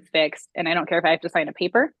fixed. And I don't care if I have to sign a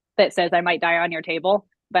paper that says I might die on your table,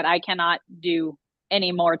 but I cannot do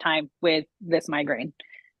any more time with this migraine.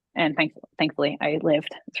 And thankfully I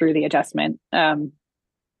lived through the adjustment. It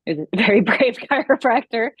was a very brave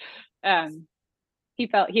chiropractor.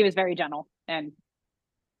 He was very gentle and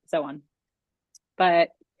so on. But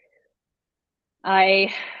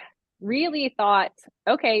I really thought,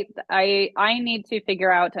 okay, I need to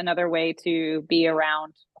figure out another way to be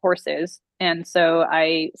around horses. And so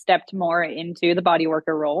I stepped more into the body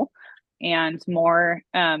worker role and more,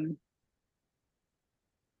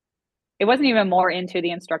 it wasn't even more into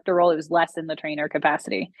the instructor role. It was less in the trainer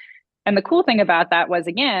capacity. And the cool thing about that was,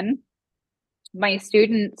 again, my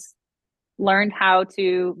students learned how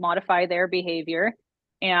to modify their behavior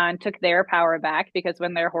and took their power back, because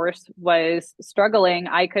when their horse was struggling,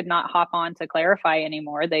 I could not hop on to clarify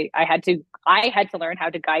anymore. I had to learn how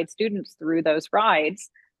to guide students through those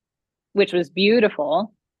rides, which was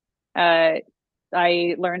beautiful. I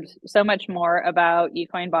learned so much more about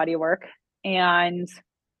equine body work, and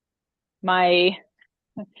my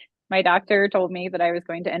doctor told me that I was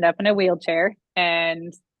going to end up in a wheelchair,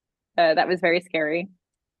 and that was very scary.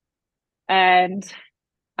 And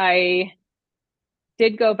I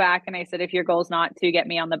did go back and I said, if your goal is not to get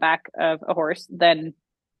me on the back of a horse, then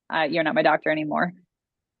you're not my doctor anymore.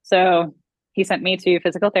 So he sent me to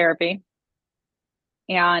physical therapy.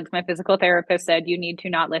 And my physical therapist said, you need to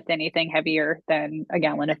not lift anything heavier than a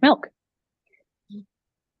gallon of milk.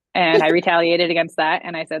 And I retaliated against that.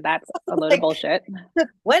 And I said, that's a load of bullshit.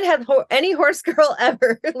 When have any horse girl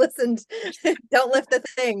ever listened? Don't lift the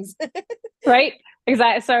things. Right?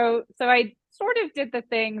 Exactly. So I sort of did the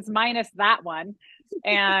things minus that one,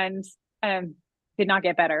 and did not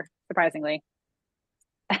get better, surprisingly.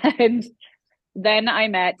 And then I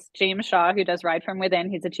met James Shaw, who does Ride From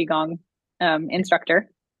Within. He's a Qigong instructor.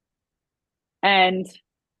 And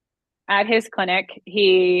at his clinic,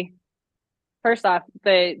 first off,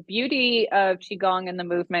 the beauty of Qigong and the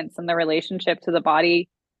movements and the relationship to the body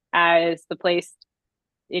as the place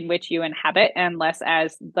in which you inhabit and less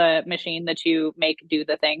as the machine that you make do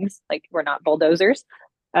the things. Like, we're not bulldozers,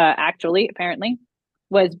 actually, apparently,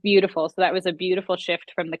 was beautiful. So that was a beautiful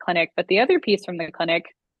shift from the clinic. But the other piece from the clinic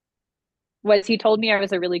was he told me I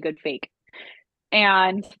was a really good fake.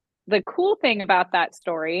 And the cool thing about that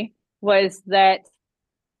story was that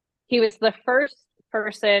he was the first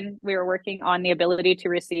person we were working on the ability to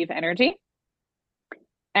receive energy.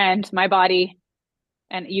 And my body,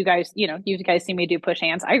 and you guys see me do push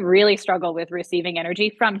hands. I really struggle with receiving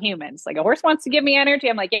energy from humans. Like, a horse wants to give me energy,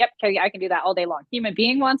 I'm like, yep, I can do that all day long. Human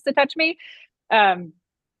being wants to touch me, and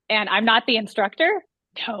I'm not the instructor.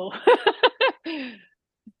 No.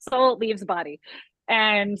 Soul leaves body.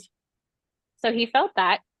 And so he felt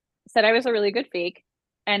that, said I was a really good fake,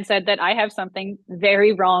 and said that I have something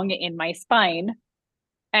very wrong in my spine.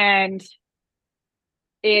 And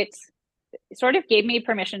it sort of gave me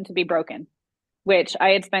permission to be broken, which I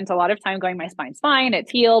had spent a lot of time going, my spine's fine,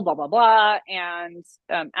 it's healed, blah, blah, blah. And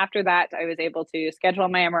after that, I was able to schedule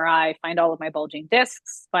my MRI, find all of my bulging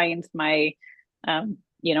discs, find my,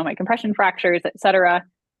 my compression fractures, etc.,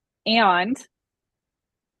 and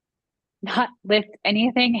not lift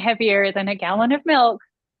anything heavier than a gallon of milk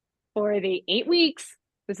for the 8 weeks.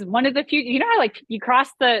 This is one of the few, how like you cross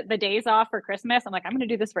the days off for Christmas. I'm like, I'm going to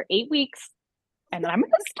do this for 8 weeks, and then I'm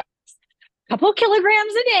going to stop a couple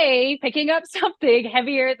kilograms a day, picking up something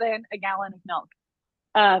heavier than a gallon of milk.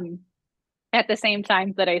 At the same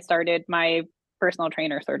time that I started my personal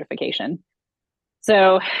trainer certification.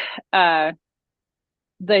 So the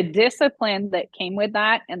discipline that came with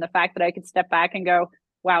that, and the fact that I could step back and go,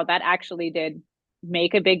 wow, that actually did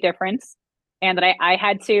make a big difference. And that I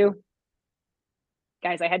had to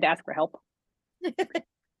ask for help.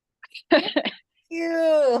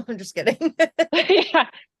 You, I'm just kidding. Yeah,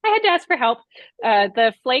 I had to ask for help.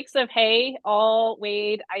 The flakes of hay all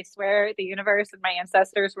weighed, I swear, the universe and my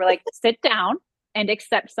ancestors were like, sit down and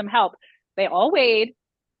accept some help. They all weighed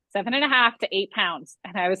 7.5 to 8 pounds.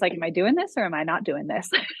 And I was like, am I doing this or am I not doing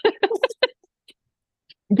this?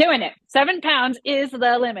 Doing it. 7 pounds is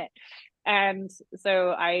the limit. And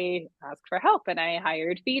so I asked for help, and I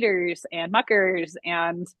hired feeders and muckers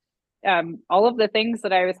and all of the things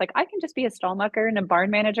that I was like, I can just be a stall mucker and a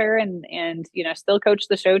barn manager and still coach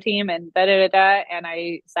the show team and da da da da. And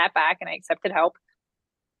I sat back and I accepted help.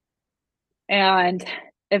 And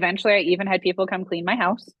eventually I even had people come clean my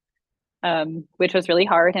house, which was really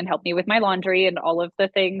hard, and help me with my laundry and all of the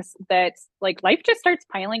things that, like, life just starts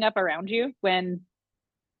piling up around you when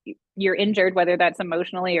you're injured, whether that's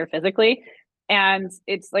emotionally or physically. And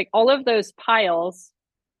it's like all of those piles,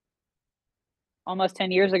 almost 10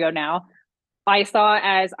 years ago now, I saw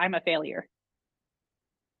as I'm a failure.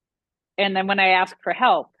 And then when I asked for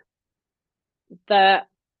help, the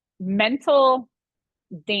mental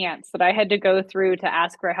dance that I had to go through to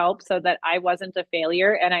ask for help so that I wasn't a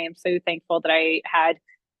failure. And I am so thankful that I had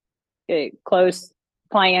close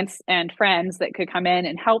clients and friends that could come in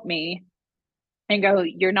and help me and go,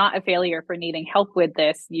 you're not a failure for needing help with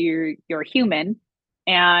this. You're human,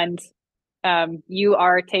 and you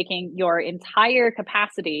are taking your entire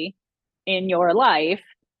capacity in your life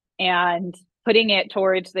and putting it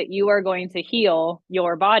towards that you are going to heal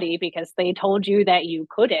your body because they told you that you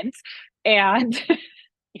couldn't, and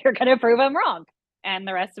you're going to prove them wrong. And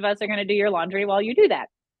the rest of us are going to do your laundry while you do that.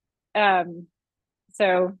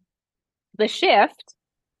 So the shift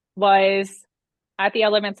was at the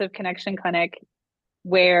Elements of Connection Clinic,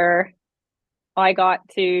 where I got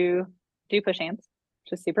to do push hands, which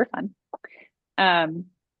was super fun.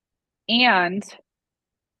 And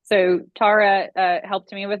so Tara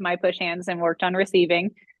helped me with my push hands and worked on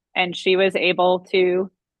receiving, and she was able to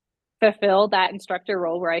fulfill that instructor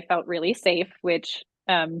role where I felt really safe, which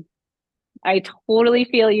I totally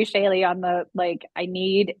feel you, Shayleigh, on the, like, I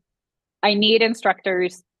need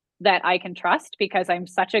instructors that I can trust, because I'm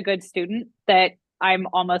such a good student that I'm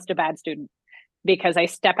almost a bad student because I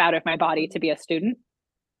step out of my body to be a student.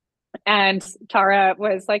 And Tara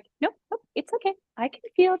was like, nope, it's okay. I can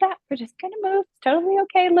feel that. We're just going to move. It's totally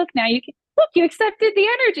okay. Look, now you accepted the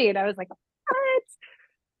energy. And I was like,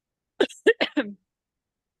 what?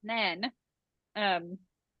 Then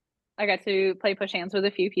I got to play push hands with a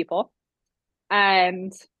few people,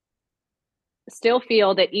 and still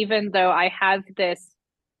feel that even though I have this,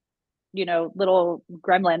 little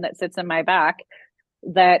gremlin that sits in my back,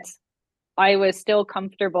 that I was still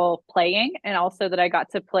comfortable playing, and also that I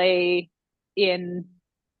got to play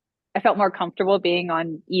I felt more comfortable being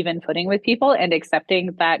on even footing with people and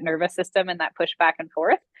accepting that nervous system and that push back and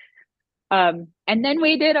forth. And then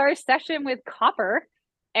we did our session with Copper,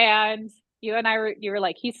 and you and I were, you were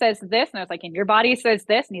like, he says this. And I was like, and your body says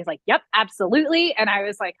this. And he's like, yep, absolutely. And I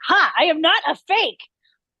was like, I am not a fake.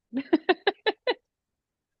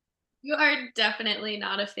 You are definitely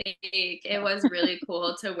not a fake. It was really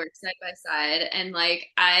cool to work side by side. And like,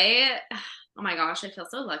 oh my gosh, I feel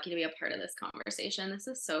so lucky to be a part of this conversation. This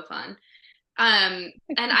is so fun. And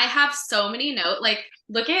I have so many notes. Like,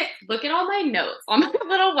 look at all my notes on my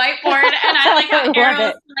little whiteboard, and I like got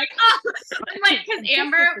arrows. Like, I'm like, because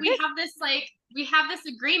Amber, we have this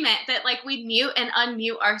agreement that like we mute and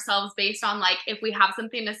unmute ourselves based on like if we have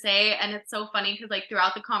something to say. And it's so funny because like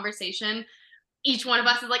throughout the conversation, each one of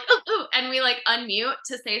us is like, ooh, and we like unmute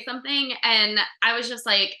to say something. And I was just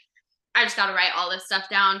like, I just got to write all this stuff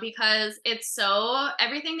down because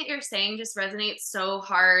everything that you're saying just resonates so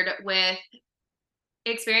hard with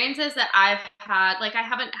experiences that I've had. Like, I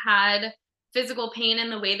haven't had physical pain in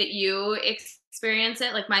the way that you experience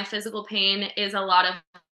it. Like, my physical pain is a lot of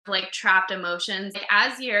like trapped emotions. Like,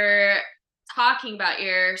 as you're talking about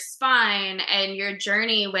your spine and your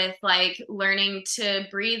journey with like learning to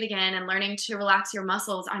breathe again and learning to relax your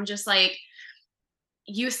muscles, I'm just like,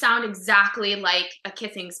 you sound exactly like a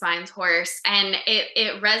kissing spines horse. And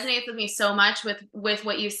it resonates with me so much with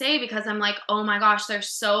what you say, because I'm like, oh my gosh, there's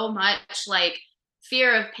so much like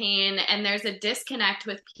fear of pain, and there's a disconnect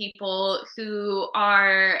with people who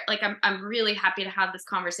are like, I'm really happy to have this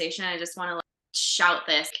conversation. I just want to like shout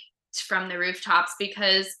this from the rooftops,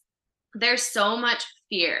 because there's so much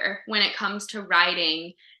fear when it comes to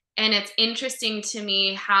riding. And it's interesting to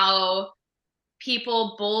me how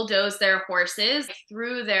people bulldoze their horses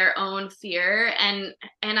through their own fear. And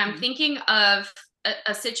I'm thinking of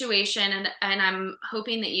a situation, and I'm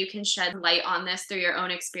hoping that you can shed light on this through your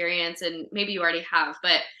own experience, and maybe you already have,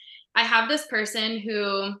 but I have this person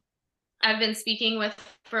who I've been speaking with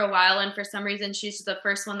for a while, and for some reason she's the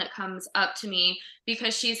first one that comes up to me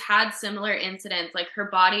because she's had similar incidents. Like, her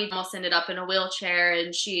body almost ended up in a wheelchair,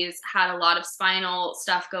 and she's had a lot of spinal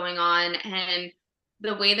stuff going on, and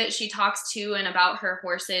the way that she talks to and about her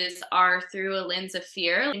horses are through a lens of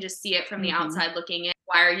fear, and just see it from the outside looking in.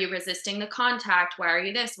 Why are you resisting the contact? Why are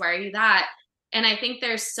you this? Why are you that? And I think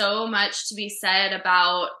there's so much to be said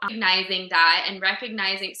about recognizing that, and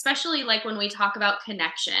recognizing, especially like when we talk about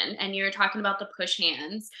connection and you're talking about the push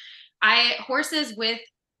hands. Horses with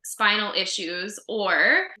spinal issues,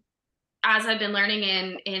 or as I've been learning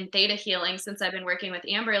in theta healing since I've been working with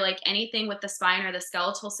Amber, like anything with the spine or the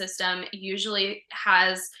skeletal system usually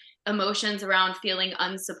has emotions around feeling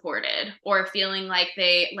unsupported, or feeling like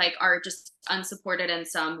they like are just unsupported in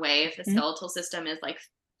some way if the skeletal system is like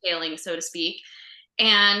failing, so to speak.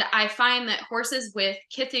 And I find that horses with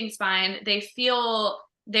kissing spine, they feel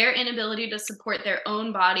their inability to support their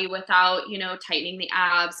own body without, tightening the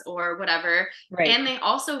abs or whatever. Right. And they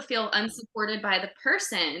also feel unsupported by the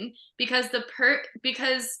person, because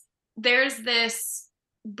because there's this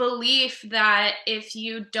belief that if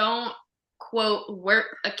you don't, quote,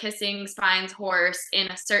 work a kissing spines horse in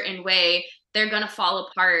a certain way, they're going to fall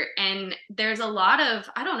apart. And there's a lot of,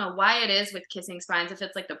 I don't know why it is with kissing spines, if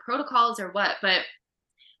it's like the protocols or what, but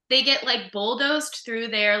they get like bulldozed through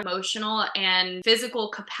their emotional and physical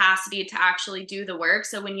capacity to actually do the work.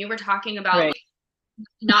 So when you were talking about like,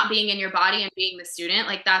 not being in your body and being the student,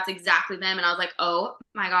 like that's exactly them. And I was like, oh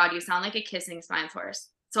my God, you sound like a kissing spines horse.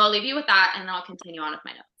 So I'll leave you with that, and then I'll continue on with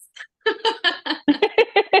my notes.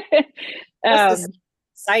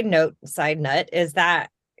 Side nut is that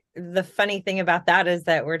the funny thing about that is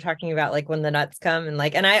that we're talking about like when the nuts come, and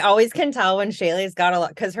like, and I always can tell when Shayleigh's got a lot,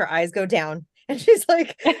 because her eyes go down and she's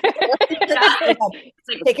like,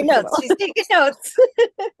 taking notes. She's taking notes.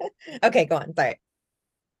 Okay, go on. Sorry.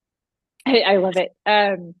 I love it.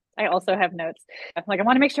 I also have notes. I'm like, I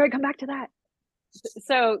want to make sure I come back to that.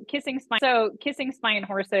 So kissing spine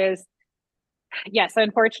horses. Yes,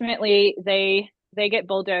 unfortunately they get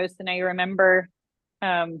bulldozed. And I remember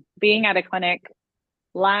being at a clinic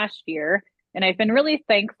last year, and I've been really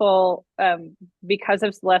thankful because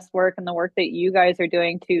of Celeste's work and the work that you guys are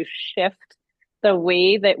doing to shift the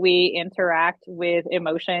way that we interact with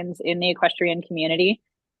emotions in the equestrian community,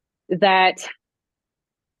 that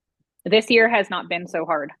this year has not been so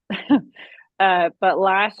hard. But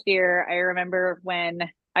last year, I remember when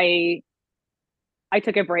I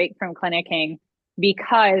took a break from clinicking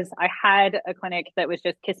because I had a clinic that was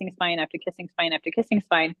just kissing spine after kissing spine after kissing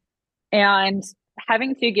spine, and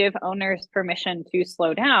having to give owners permission to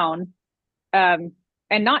slow down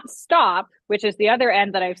and not stop, which is the other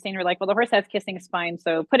end that I've seen. We're like, well, the horse has kissing spine,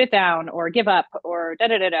 so put it down or give up or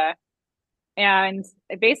da-da-da-da. And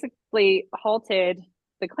I basically halted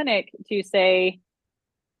the clinic to say,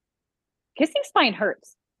 kissing spine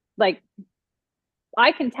hurts. Like,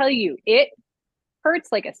 I can tell you, it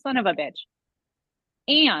hurts like a son of a bitch.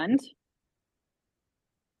 And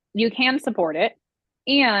you can support it.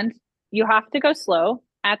 And you have to go slow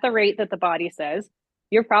at the rate that the body says.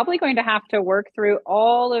 You're probably going to have to work through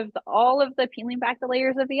all of the peeling back the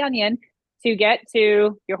layers of the onion to get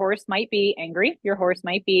to your horse might be angry. Your horse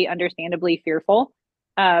might be understandably fearful,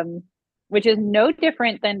 which is no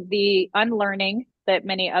different than the unlearning that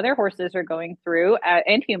many other horses are going through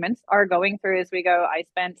and humans are going through as we go. I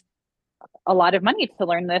spent a lot of money to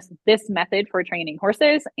learn this method for training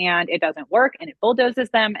horses, and it doesn't work, and it bulldozes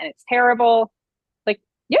them, and it's terrible. Like,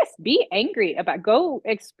 yes, be angry about, go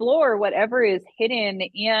explore whatever is hidden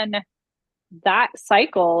in that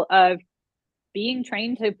cycle of being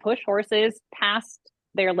trained to push horses past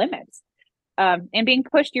their limits, and being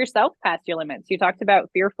pushed yourself past your limits. You talked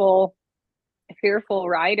about fearful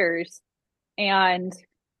riders, and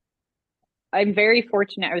I'm very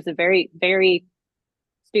fortunate. I was a very, very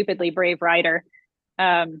stupidly brave rider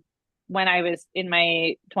when I was in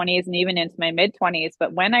my 20s and even into my mid 20s.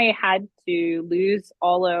 But when I had to lose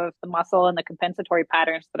all of the muscle and the compensatory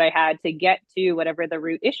patterns that I had to get to whatever the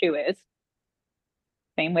root issue is,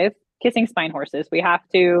 same with kissing spine horses, we have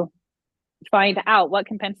to find out what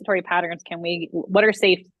compensatory patterns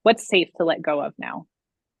what's safe to let go of now.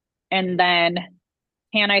 And then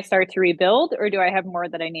can I start to rebuild, or do I have more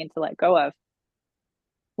that I need to let go of?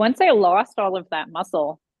 Once I lost all of that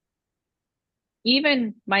muscle,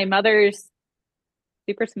 even my mother's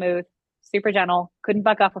super smooth, super gentle, couldn't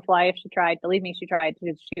buck off a fly if she tried. Believe me, she tried.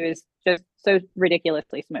 She was just so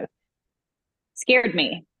ridiculously smooth. Scared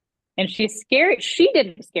me. And she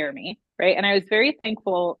didn't scare me, right? And I was very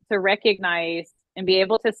thankful to recognize and be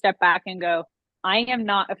able to step back and go, I am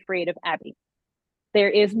not afraid of Abby. There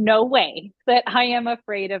is no way that I am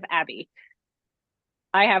afraid of Abby.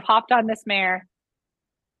 I have hopped on this mare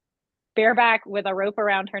bareback with a rope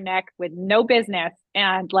around her neck with no business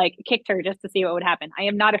and like kicked her just to see what would happen. I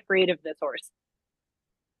am not afraid of this horse.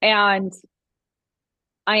 And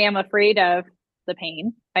I am afraid of the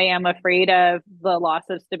pain. I am afraid of the loss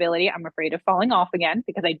of stability. I'm afraid of falling off again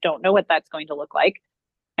because I don't know what that's going to look like.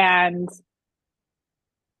 And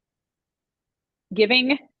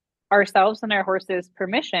giving ourselves and our horses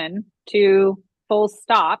permission to full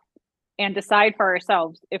stop and decide for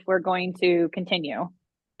ourselves if we're going to continue.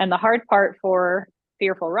 And the hard part for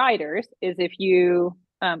fearful riders is if you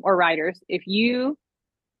have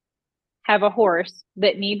a horse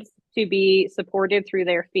that needs to be supported through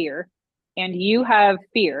their fear, and you have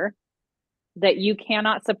fear that you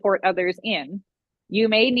cannot support others in, you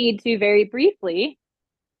may need to very briefly,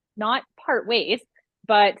 not part ways,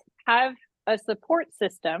 but have a support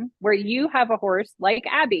system where you have a horse like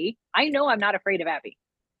Abby. I know I'm not afraid of Abby.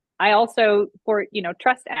 I also,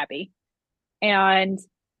 trust Abby. And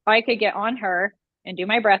I could get on her and do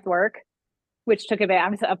my breath work, which took a bit.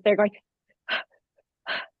 I'm up there going,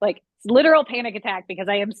 like, literal panic attack because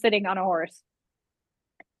I am sitting on a horse.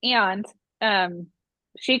 And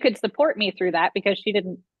she could support me through that because she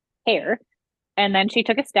didn't care. And then she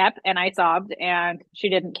took a step and I sobbed and she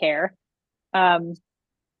didn't care. And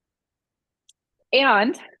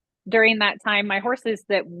during that time, my horses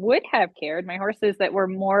that would have cared, my horses that were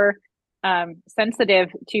more sensitive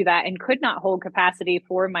to that and could not hold capacity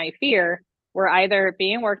for my fear, were either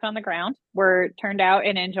being worked on the ground, were turned out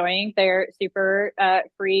and enjoying their super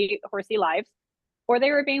free horsey lives, or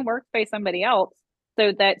they were being worked by somebody else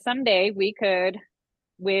so that someday we could,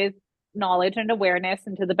 with knowledge and awareness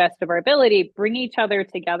and to the best of our ability, bring each other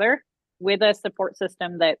together with a support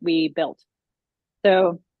system that we built.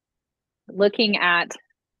 So looking at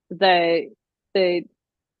the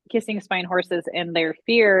kissing spine horses and their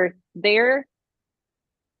fear, the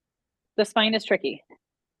spine is tricky.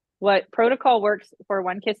 What protocol works for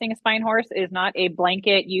one kissing spine horse is not a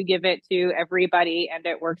blanket, you give it to everybody and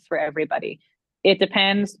it works for everybody. It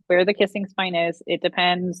depends where the kissing spine is. It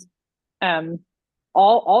depends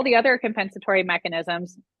all the other compensatory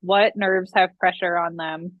mechanisms, what nerves have pressure on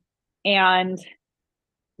them, and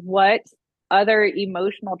what other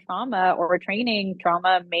emotional trauma or training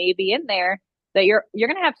trauma may be in there, that you're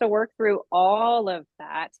going to have to work through all of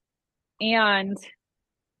that and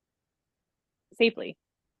safely.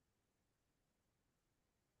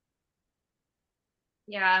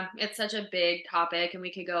 Yeah, it's such a big topic and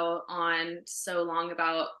we could go on so long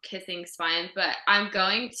about kissing spines, but I'm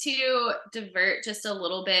going to divert just a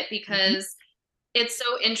little bit because it's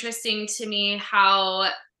so interesting to me how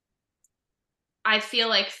I feel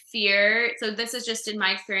like fear. So this is just in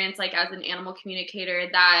my experience, like as an animal communicator,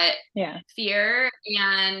 that fear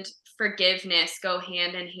and forgiveness go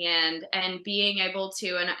hand in hand, and being able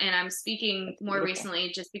to, and I'm speaking more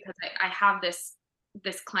recently just because I have this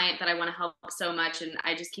this client that I want to help so much, and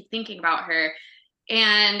I just keep thinking about her.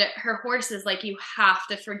 And her horse is like, you have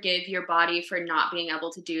to forgive your body for not being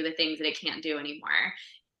able to do the things that it can't do anymore.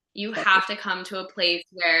 You have to come to a place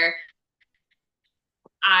where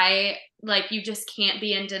you just can't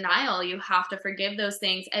be in denial. You have to forgive those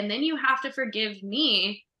things. And then you have to forgive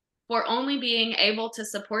me for only being able to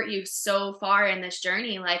support you so far in this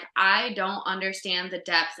journey. Like, I don't understand the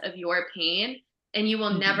depth of your pain, and you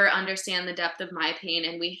will never understand the depth of my pain.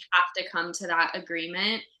 And we have to come to that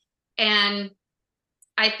agreement. And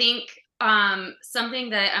I think something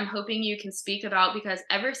that I'm hoping you can speak about, because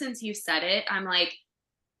ever since you said it, I'm like,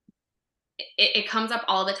 it comes up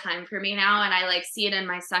all the time for me now, and I like see it in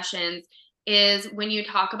my sessions, is when you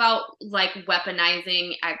talk about like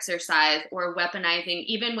weaponizing exercise or weaponizing,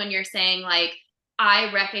 even when you're saying like,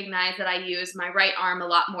 I recognize that I use my right arm a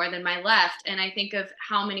lot more than my left. And I think of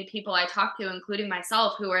how many people I talk to, including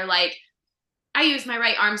myself, who are like, I use my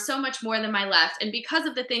right arm so much more than my left. And because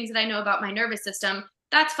of the things that I know about my nervous system,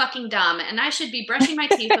 that's fucking dumb. And I should be brushing my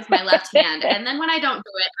teeth with my left hand. And then when I don't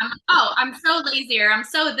do it, I'm like, oh, I'm so lazy, or I'm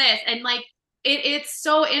so this. And like, it's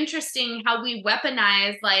so interesting how we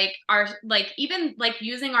weaponize like our, like, even like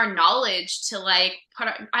using our knowledge to like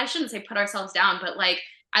I shouldn't say put ourselves down, but like,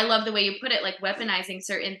 I love the way you put it, like weaponizing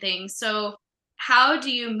certain things. So how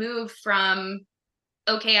do you move from,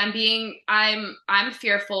 okay, I'm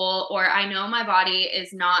fearful, or I know my body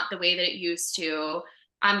is not the way that it used to.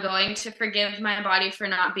 I'm going to forgive my body for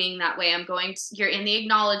not being that way. You're in the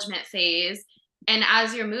acknowledgement phase. And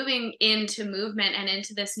as you're moving into movement and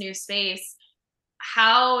into this new space,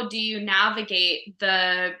 how do you navigate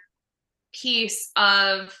the piece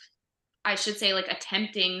of, I should say, like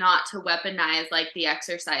attempting not to weaponize like the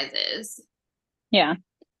exercises? Yeah.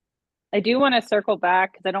 I do want to circle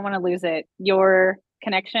back because I don't want to lose it. Your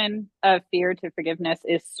connection of fear to forgiveness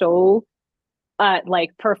is so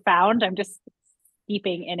like profound. I'm just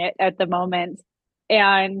steeping in it at the moment.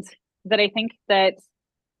 And that I think that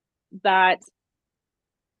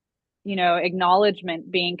acknowledgement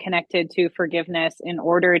being connected to forgiveness in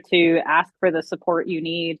order to ask for the support you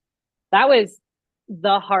need, that was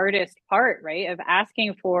the hardest part, right? Of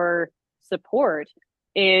asking for support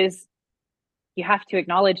is you have to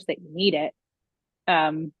acknowledge that you need it.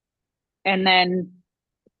 And then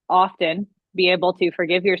often be able to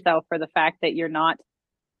forgive yourself for the fact that you're not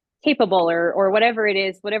capable, or whatever it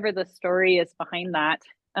is, whatever the story is behind that.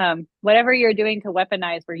 Whatever you're doing to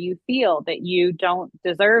weaponize, where you feel that you don't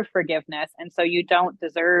deserve forgiveness and so you don't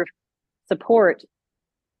deserve support.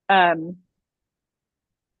 The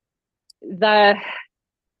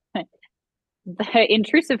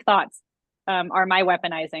intrusive thoughts are my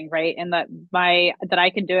weaponizing, right? And that I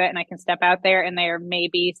can do it, and I can step out there, and there may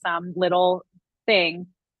be some little thing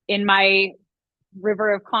in my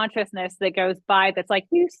river of consciousness that goes by that's like,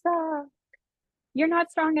 you suck, you're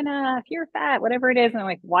not strong enough, you're fat, whatever it is, and I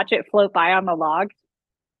like watch it float by on the log.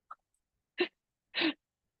 Why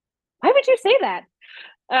would you say that?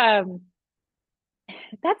 That's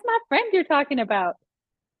my friend you're talking about.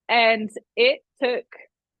 And it took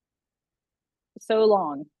so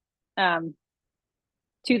long to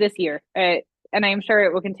this year, and I'm sure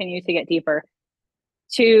it will continue to get deeper,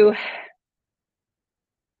 to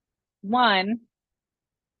one,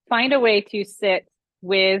 find a way to sit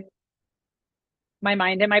with my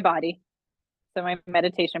mind and my body. So my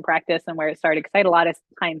meditation practice, and where it started, because I had a lot of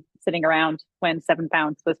time sitting around when 7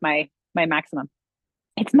 pounds was my maximum.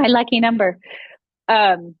 It's my lucky number.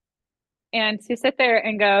 And to sit there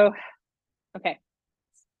and go, okay,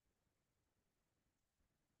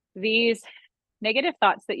 these negative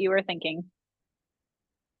thoughts that you were thinking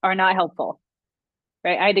are not helpful,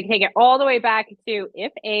 right? I had to take it all the way back to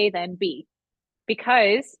if A, then B,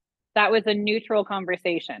 because that was a neutral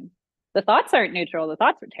conversation. The thoughts aren't neutral. The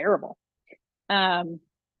thoughts are terrible.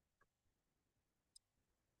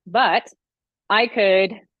 But I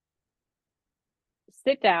could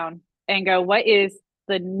sit down and go, what is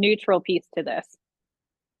the neutral piece to this?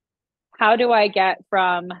 How do I get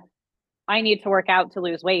from, I need to work out to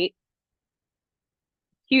lose weight?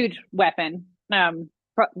 Huge weapon.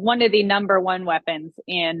 One of the number one weapons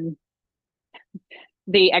in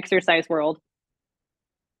the exercise world.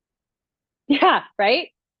 Yeah, right?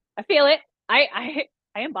 I feel it. I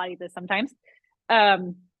embody this sometimes.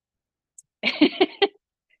 And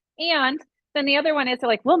then the other one is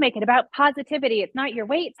like, we'll make it about positivity. It's not your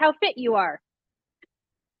weight, it's how fit you are.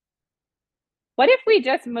 What if we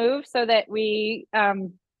just move so that we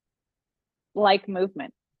like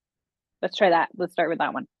movement? Let's try that. Let's start with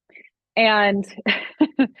that one. And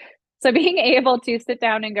so being able to sit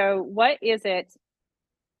down and go, what is it?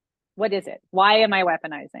 What is it? Why am I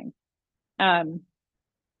weaponizing?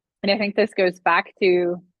 And I think this goes back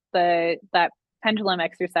to that pendulum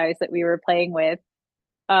exercise that we were playing with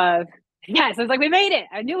of, yes, I was like, we made it.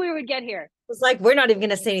 I knew we would get here. It's like, we're not even going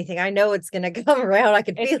to say anything. I know it's going to come around. I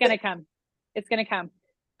can feel it. It's going to come. It's going to come.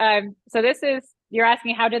 So this is, you're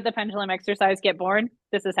asking, how did the pendulum exercise get born?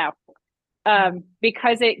 This is how.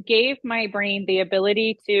 Because it gave my brain the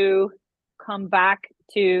ability to come back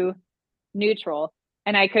to neutral.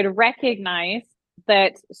 And I could recognize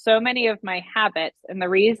that so many of my habits and the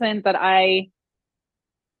reason that I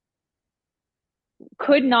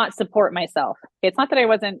could not support myself, it's not that I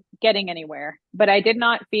wasn't getting anywhere, but I did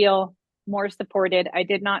not feel more supported. I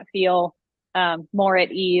did not feel more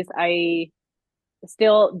at ease. I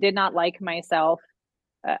still did not like myself.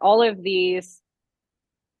 All of these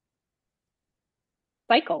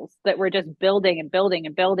cycles that were just building and building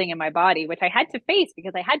and building in my body, which I had to face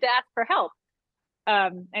because I had to ask for help.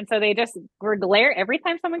 And so they just were glare every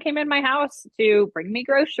time someone came in my house to bring me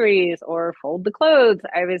groceries or fold the clothes.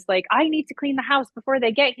 I was like, I need to clean the house before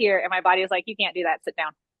they get here. And my body was like, you can't do that. Sit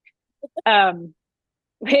down.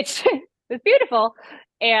 Which was beautiful.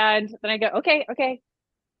 And then I go, okay.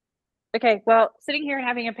 Well, sitting here and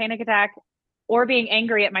having a panic attack or being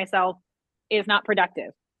angry at myself is not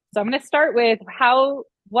productive. So I'm going to start with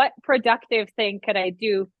what productive thing could I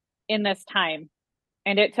do in this time?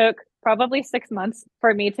 And it took probably 6 months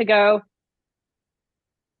for me to go,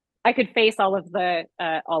 I could face all of that.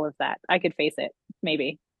 I could face it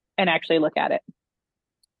maybe and actually look at it.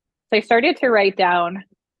 So I started to write down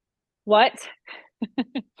what, we're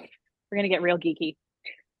going to get real geeky.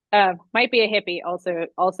 Might be a hippie,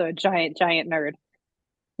 also a giant nerd,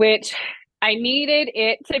 which I needed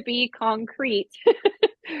it to be concrete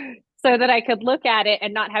so that I could look at it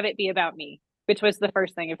and not have it be about me, which was the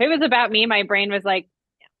first thing. If it was about me, my brain was like,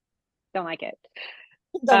 don't like it.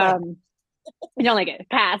 Don't like it.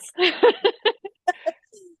 Pass.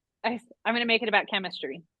 I'm going to make it about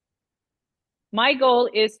chemistry. My goal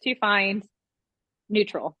is to find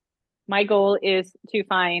neutral. My goal is to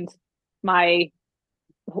find my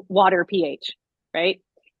water pH, right?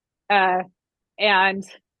 And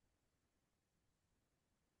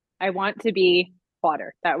I want to be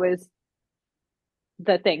water. That was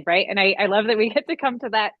the thing, right? And I love that we get to come to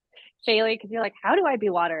that, Shayleigh, because you're like, how do I be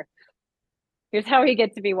water? Here's how we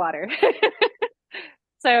get to be water.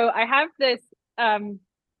 So I have this,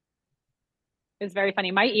 it's very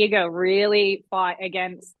funny. My ego really fought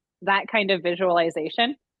against that kind of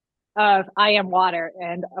visualization of I am water,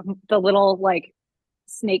 and the little like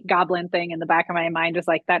snake goblin thing in the back of my mind was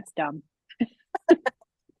like, that's dumb. I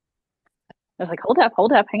was like, hold up,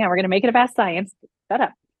 hang on, we're gonna make it about science. Shut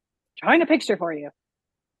up. Drawing a picture for you.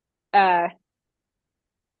 I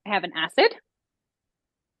have an acid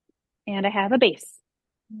and I have a base.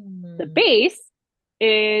 The base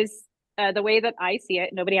is the way that I see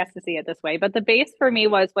it. Nobody has to see it this way, but the base for me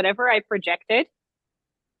was whatever I projected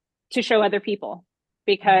to show other people,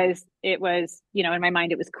 because it was, in my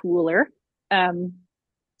mind, it was cooler.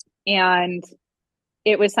 And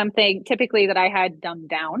it was something typically that I had dumbed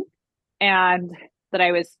down and that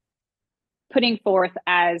I was putting forth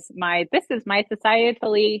as this is my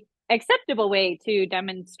societally acceptable way to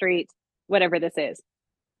demonstrate whatever this is.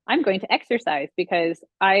 I'm going to exercise because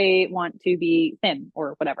I want to be thin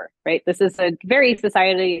or whatever, right? This is a very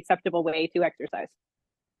societally acceptable way to exercise.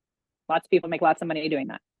 Lots of people make lots of money doing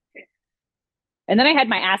that. And then I had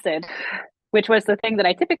my acid, which was the thing that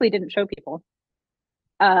I typically didn't show people,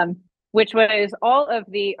 which was all of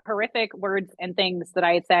the horrific words and things that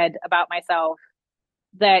I had said about myself,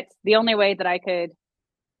 that the only way that I could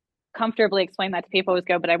comfortably explain that to people was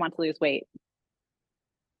go, but I want to lose weight.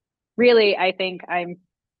 Really, I think I'm,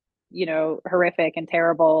 horrific and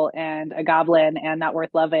terrible and a goblin and not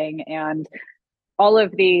worth loving and all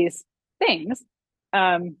of these things.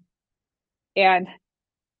 And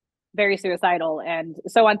very suicidal and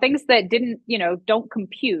so on, things that didn't, don't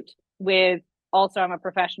compute with also I'm a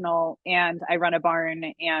professional and I run a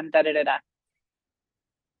barn and da-da-da-da.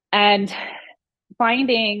 And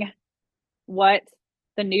finding what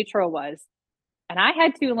the neutral was. And I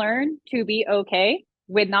had to learn to be okay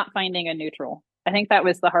with not finding a neutral. I think that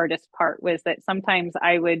was the hardest part, was that sometimes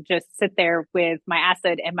I would just sit there with my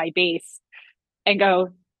acid and my base and go,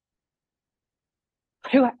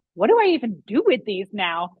 what do I even do with these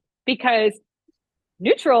now? Because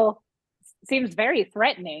neutral seems very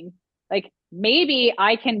threatening. Like maybe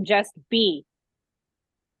I can just be.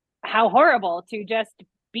 How horrible to just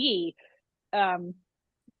be. And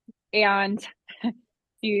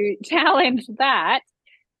to challenge that,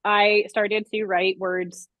 I started to write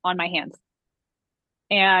words on my hands.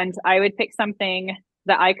 And I would pick something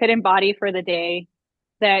that I could embody for the day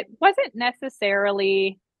that wasn't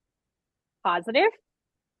necessarily positive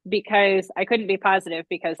because I couldn't be positive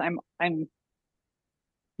because I'm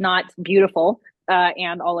not beautiful,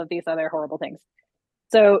 and all of these other horrible things.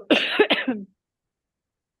 So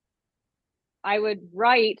I would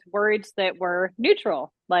write words that were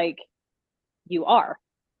neutral, like you are.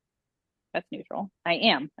 That's neutral. I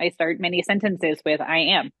am. I start many sentences with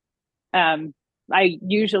I am. I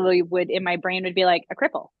usually would, in my brain, would be like a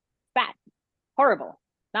cripple, fat, horrible,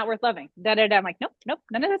 not worth loving. Da da da. I'm like, nope,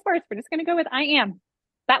 none of those words. We're just gonna go with I am.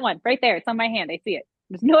 That one right there. It's on my hand. I see it.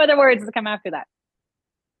 There's no other words that come after that.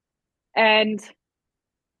 And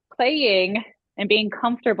playing and being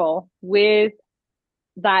comfortable with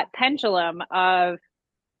that pendulum of,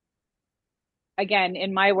 again,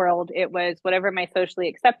 in my world, it was whatever my socially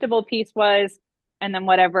acceptable piece was, and then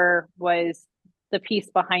whatever was the piece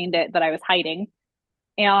behind it that I was hiding,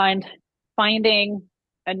 and finding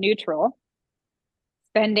a neutral,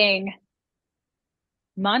 spending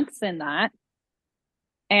months in that,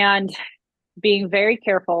 and being very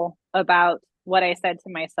careful about what I said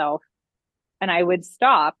to myself. And I would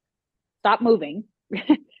stop moving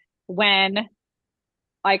when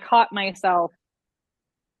I caught myself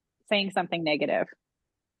saying something negative.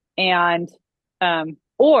 And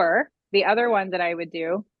or the other one that I would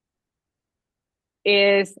do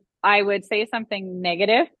is I would say something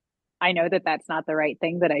negative. I know that that's not the right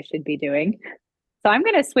thing that I should be doing. So I'm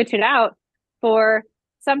going to switch it out for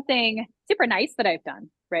something super nice that I've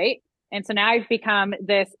done, right? And so now I've become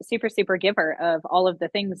this super, super giver of all of the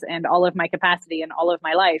things and all of my capacity and all of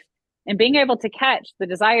my life. And being able to catch the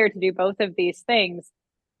desire to do both of these things,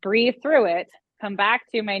 breathe through it, come back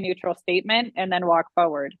to my neutral statement, and then walk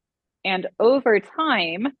forward. And over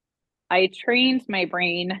time, I trained my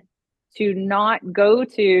brain to not go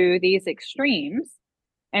to these extremes,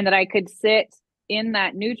 and that I could sit in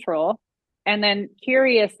that neutral. And then,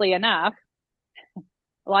 curiously enough,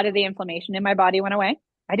 a lot of the inflammation in my body went away.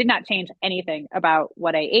 I did not change anything about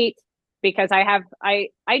what I ate because I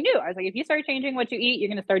knew, I was like, if you start changing what you eat, you're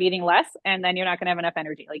going to start eating less, and then you're not going to have enough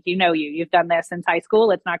energy. Like, you've done this since high school.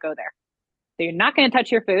 Let's not go there. So you're not going to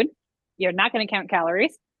touch your food. You're not going to count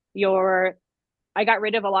calories. I got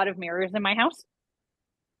rid of a lot of mirrors in my house.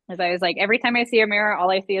 As I was like, every time I see a mirror,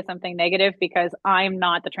 all I see is something negative because I'm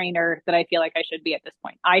not the trainer that I feel like I should be at this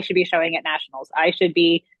point. I should be showing at nationals. I should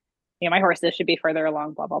be, my horses should be further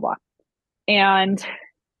along, blah, blah, blah. And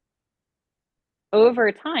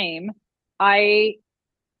over time, I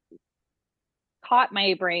caught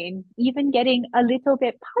my brain even getting a little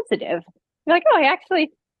bit positive. You're like, oh,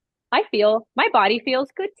 I feel my body feels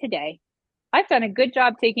good today. I've done a good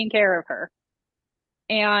job taking care of her.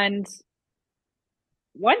 And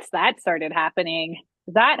once that started happening,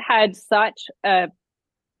 that had such a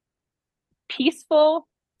peaceful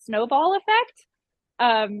snowball effect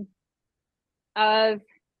of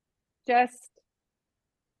just,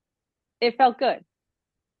 it felt good.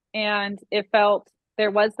 And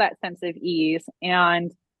there was that sense of ease.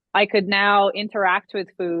 And I could now interact with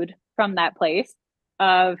food from that place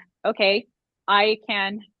of, okay, I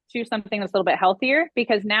can choose something that's a little bit healthier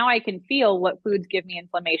because now I can feel what foods give me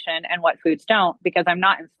inflammation and what foods don't, because I'm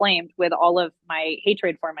not inflamed with all of my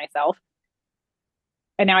hatred for myself.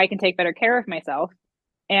 And now I can take better care of myself.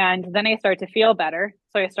 And then I start to feel better.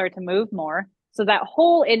 So I start to move more. So that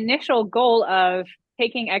whole initial goal of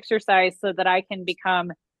taking exercise so that I can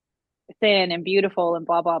become thin and beautiful and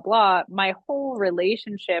blah, blah, blah, my whole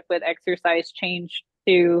relationship with exercise changed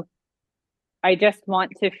to, I just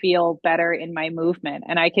want to feel better in my movement.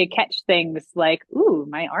 And I could catch things like, ooh,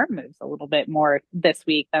 my arm moves a little bit more this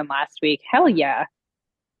week than last week. Hell yeah.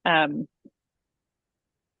 I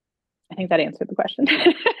think that answered the question.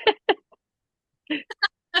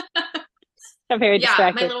 I'm very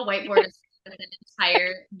distracted. My little whiteboard is an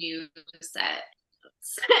entire new set.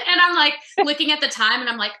 And I'm like looking at the time and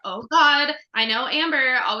I'm like, oh God, I know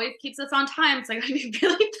Amber always keeps us on time. So I gotta be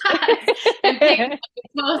really fast and pick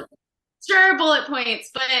most sure bullet points.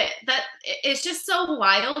 But that it's just so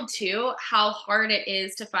wild too, how hard it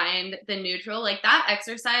is to find the neutral. Like that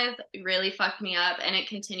exercise really fucked me up, and it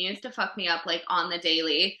continues to fuck me up like on the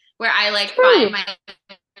daily, where I like find my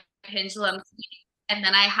pendulum and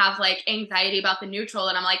then I have like anxiety about the neutral,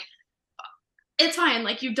 and I'm like, it's fine.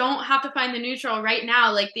 Like you don't have to find the neutral right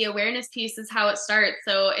now. Like the awareness piece is how it starts.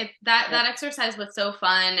 So that exercise was so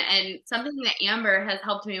fun. And something that Amber has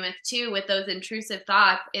helped me with too, with those intrusive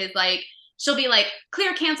thoughts, is like, she'll be like,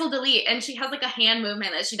 clear, cancel, delete. And she has like a hand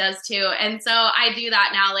movement that she does too. And so I do that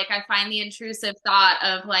now. Like I find the intrusive thought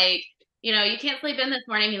of like, you can't sleep in this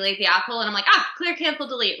morning, you lazy asshole. And I'm like, clear, cancel,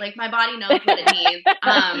 delete. Like my body knows what it needs.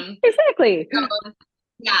 Exactly. So,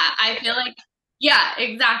 yeah, I feel like, yeah,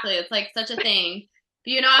 exactly. It's like such a thing.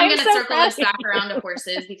 I'm going to so circle this back around to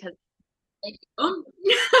horses because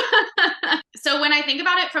so when I think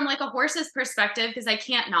about it from like a horse's perspective, because I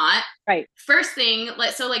can't not, right. First thing,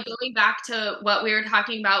 so like going back to what we were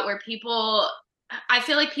talking about, where I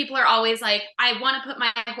feel like people are always like, I want to put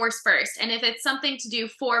my horse first. And if it's something to do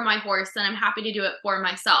for my horse, then I'm happy to do it for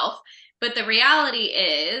myself. But the reality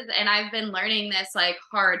is, and I've been learning this like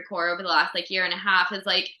hardcore over the last like year and a half, is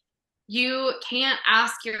like, you can't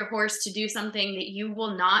ask your horse to do something that you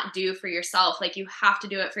will not do for yourself. Like you have to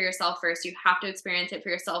do it for yourself first. You have to experience it for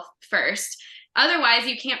yourself first. Otherwise,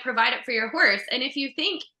 you can't provide it for your horse. And if you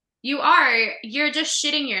think you're just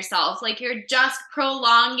shitting yourself. Like you're just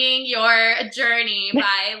prolonging your journey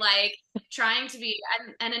by like trying to be.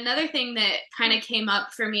 And another thing that kind of came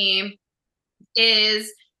up for me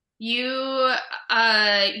is you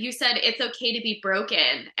said it's okay to be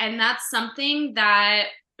broken. And that's something that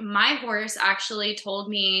my horse actually told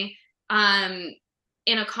me in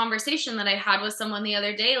a conversation that I had with someone the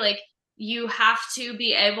other day. Like, you have to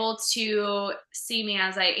be able to see me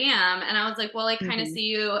as I am. And I was like, well, I kind of see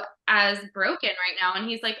you as broken right now. And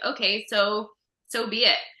he's like, okay, so be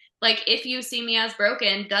it. Like, if you see me as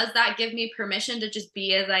broken, does that give me permission to just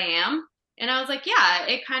be as I am? And I was like, yeah,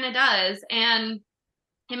 it kind of does. And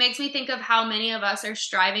it makes me think of how many of us are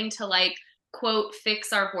striving to like, quote,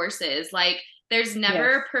 fix our horses. Like, there's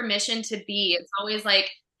never permission to be. It's always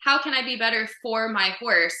like, how can I be better for my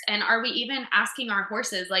horse? And are we even asking our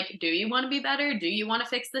horses, like, do you want to be better? Do you want to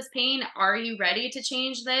fix this pain? Are you ready to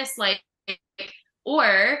change this? Like,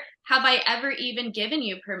 or have I ever even given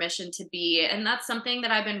you permission to be? And that's something that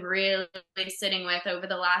I've been really sitting with over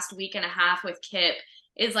the last week and a half with Kip,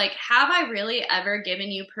 is like, have I really ever given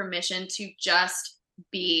you permission to just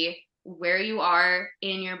be where you are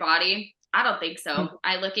in your body? I don't think so.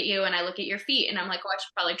 I look at you and I look at your feet and I'm like, oh, I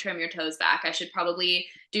should probably trim your toes back. I should probably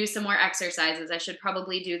do some more exercises. I should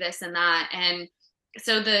probably do this and that. And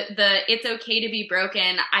so the it's okay to be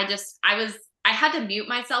broken. I had to mute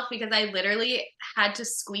myself because I literally had to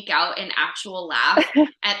squeak out an actual laugh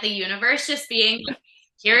at the universe just being like,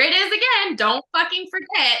 here it is again. Don't fucking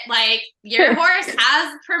forget. Like, your horse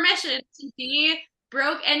has permission to be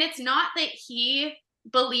broke. And it's not that he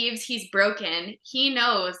believes he's broken. He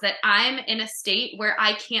knows that I'm in a state where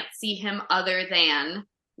I can't see him other than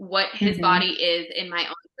what his body is in my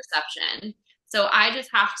own perception. So I just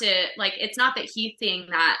have to, like, it's not that he's seeing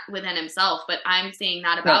that within himself, but I'm seeing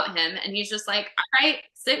that about him. And he's just like, all right,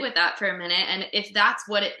 sit with that for a minute. And if that's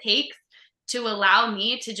what it takes to allow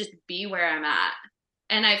me to just be where I'm at.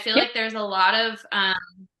 And I feel like there's a lot of,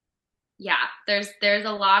 there's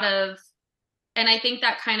a lot of, and I think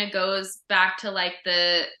that kind of goes back to like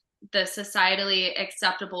the societally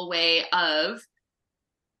acceptable way of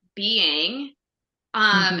being,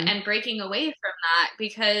 and breaking away from that,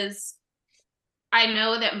 because I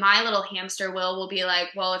know that my little hamster will be like,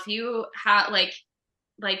 well, if you have like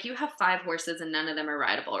you have 5 horses and none of them are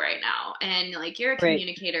rideable right now, and like you're a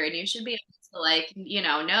communicator and you should be able to like,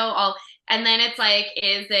 know all. And then it's like,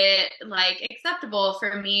 is it like acceptable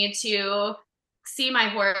for me to see my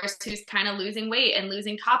horse who's kind of losing weight and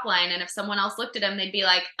losing top line, and if someone else looked at him, they'd be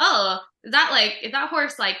like, oh, is that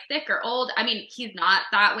horse like thick or old? I mean, he's not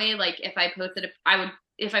that way. Like, if I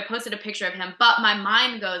posted a picture of him, but my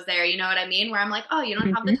mind goes there, you know what I mean? Where I'm like, oh, you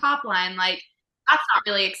don't have the top line, like that's not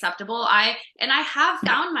really acceptable. I have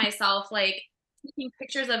found myself like taking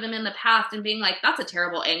pictures of him in the past and being like, that's a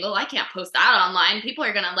terrible angle. I can't post that online. People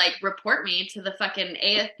are gonna like report me to the fucking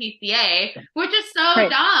ASPCA, which is so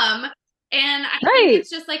dumb. And I think it's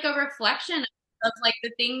just like a reflection of like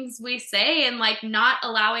the things we say and like not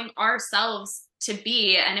allowing ourselves to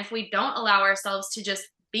be. And if we don't allow ourselves to just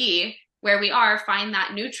be where we are, find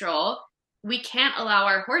that neutral, we can't allow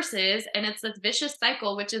our horses. And it's this vicious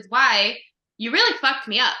cycle, which is why you really fucked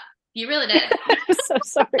me up. You really did. I'm so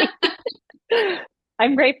sorry.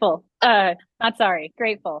 I'm grateful. Not sorry.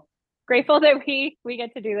 Grateful. Grateful that we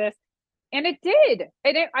get to do this. And it did.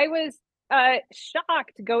 And I was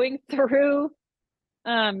shocked going through,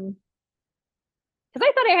 because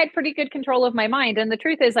I thought I had pretty good control of my mind. And the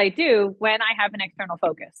truth is I do when I have an external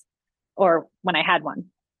focus, or when I had one.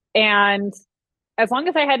 And as long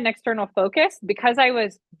as I had an external focus, because I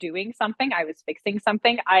was doing something, I was fixing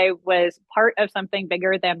something, I was part of something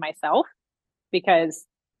bigger than myself, because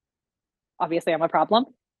obviously I'm a problem.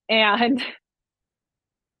 And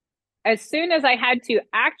as soon as I had to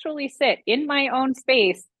actually sit in my own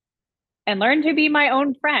space and learn to be my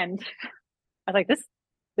own friend, I was like, this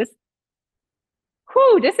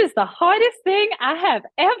is the hardest thing I have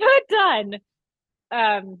ever done.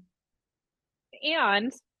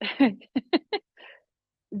 And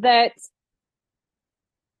that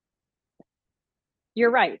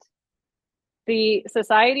You're right. The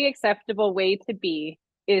society acceptable way to be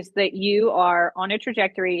is that you are on a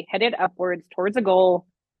trajectory headed upwards towards a goal,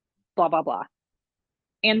 blah, blah, blah.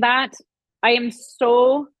 And that I am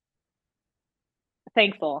so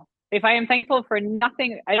thankful. If I am thankful for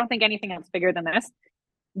nothing, I don't think anything else bigger than this,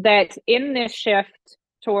 that in this shift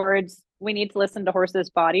towards we need to listen to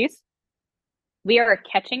horses' bodies, we are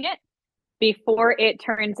catching it before it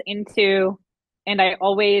turns into, and I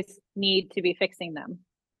always need to be fixing them.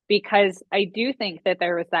 Because I do think that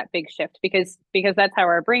there was that big shift because that's how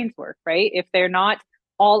our brains work, right? If they're not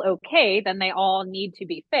all okay, then they all need to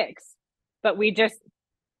be fixed. But we did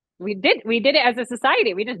it as a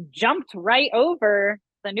society. We just jumped right over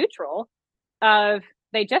the neutral of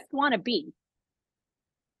they just want to be.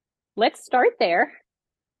 Let's start there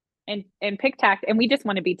and pick tact, and we just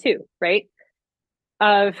want to be too, right?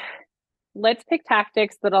 Of let's pick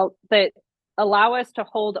tactics that allow us to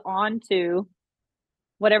hold on to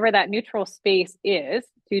whatever that neutral space is,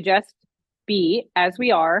 to just be as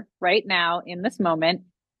we are right now in this moment.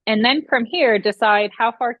 And then from here, decide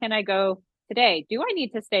how far can I go today? Do I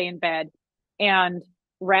need to stay in bed and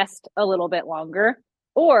rest a little bit longer?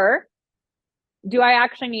 Or do I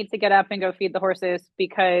actually need to get up and go feed the horses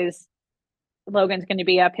because Logan's going to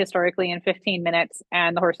be up historically in 15 minutes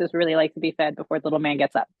and the horses really like to be fed before the little man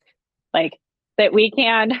gets up? Like that we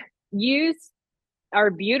can use our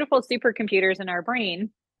beautiful supercomputers in our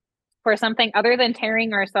brain for something other than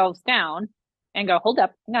tearing ourselves down and go, hold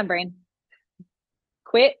up, hang on, brain.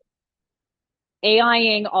 Quit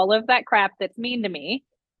AIing all of that crap that's mean to me.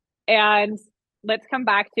 And let's come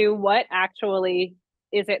back to what actually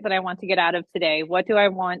is it that I want to get out of today? What do I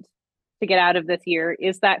want to get out of this year?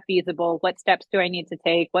 Is that feasible? What steps do I need to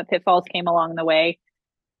take? What pitfalls came along the way?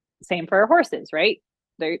 Same for our horses, right?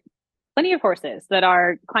 There are plenty of horses that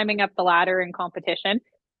are climbing up the ladder in competition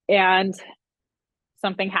and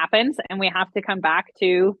something happens and we have to come back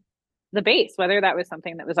to the base, whether that was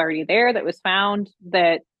something that was already there, that was found,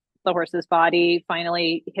 that the horse's body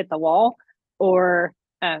finally hit the wall, or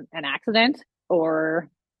an accident, or,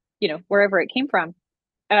 wherever it came from.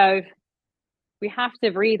 We have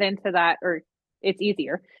to breathe into that, or it's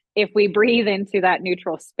easier if we breathe into that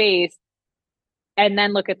neutral space and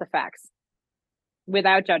then look at the facts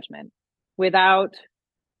without judgment, without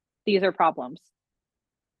these are problems,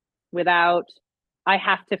 without I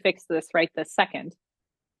have to fix this right this second,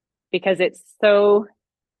 because it's so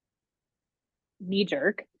knee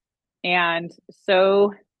jerk and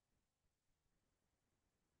so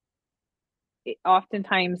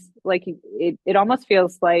oftentimes like it almost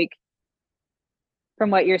feels like, from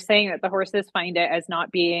what you're saying, that the horses find it as not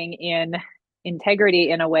being in integrity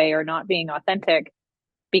in a way, or not being authentic,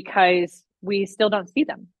 because we still don't see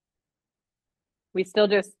them. We still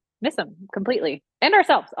just miss them completely, and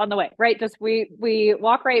ourselves on the way, right? Just we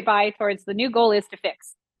walk right by towards the new goal is to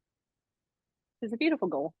fix. It's a beautiful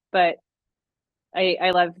goal, but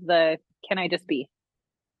I love the can I just be?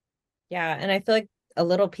 Yeah, and I feel like a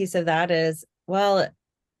little piece of that is, well,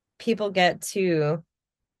 people get to,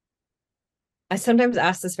 I sometimes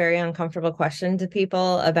ask this very uncomfortable question to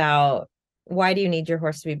people about, why do you need your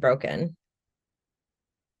horse to be broken?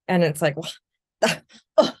 And it's like,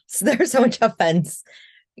 well, so there's so much offense,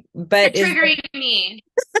 but you're triggering me.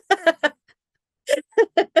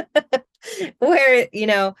 Where,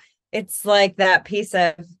 it's like that piece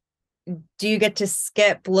of, do you get to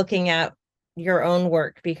skip looking at your own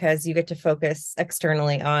work because you get to focus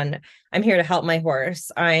externally on, I'm here to help my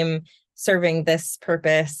horse, I'm serving this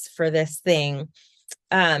purpose for this thing.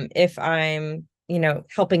 If I'm,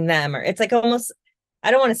 helping them, or it's like almost,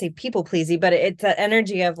 I don't want to say people pleasy, but it's that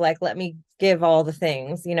energy of like, let me give all the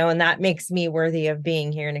things, and that makes me worthy of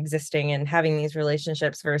being here and existing and having these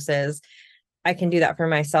relationships, versus I can do that for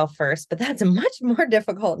myself first. But that's much more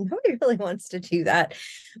difficult. Nobody really wants to do that.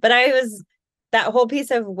 But that whole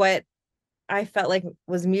piece of what I felt like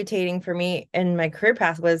was mutating for me in my career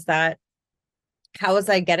path was that, how was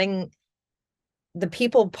I getting the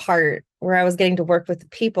people part, where I was getting to work with the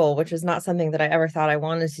people, which was not something that I ever thought I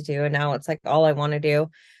wanted to do. And now it's like all I want to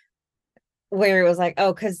do, where it was like,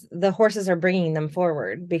 oh, because the horses are bringing them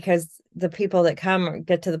forward, because the people that come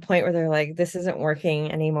get to the point where they're like, this isn't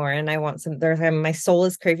working anymore. And I want my soul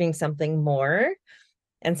is craving something more.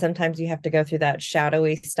 And sometimes you have to go through that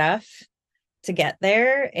shadowy stuff to get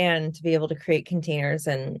there, and to be able to create containers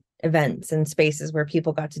and events and spaces where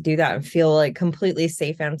people got to do that and feel like completely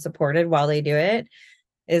safe and supported while they do it,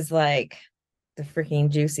 is like the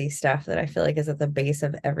freaking juicy stuff that I feel like is at the base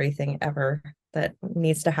of everything ever that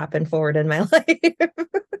needs to happen forward in my life.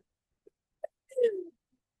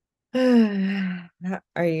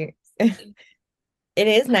 Are you It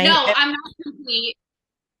is nice. No, I'm not complete,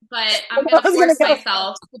 but I'm I gonna was gonna force go,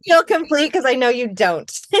 myself to feel complete because I know you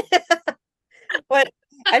don't. But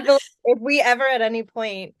I feel like if we ever at any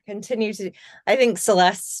point continue to, I think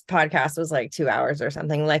Celeste's podcast was like 2 hours or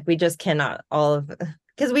something. Like we just cannot all of,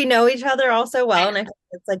 because we know each other all so well. And I think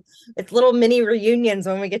it's like, it's little mini reunions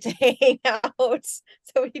when we get to hang out.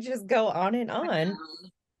 So we just go on and on.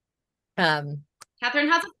 Katherine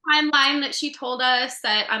has a timeline that she told us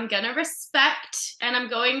that I'm gonna respect, and I'm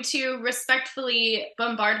going to respectfully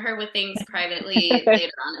bombard her with things privately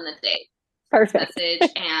later on in the day. Perfect. Message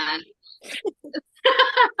and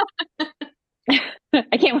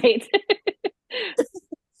I can't wait. Is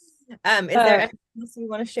there anything else you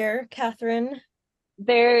want to share, Katherine?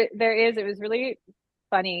 There is. It was really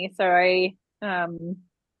funny. So I when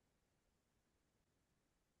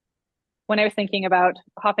I was thinking about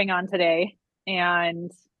hopping on today,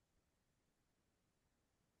 and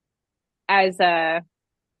as my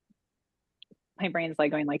brain's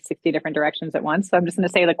like going like 60 different directions at once. So I'm just going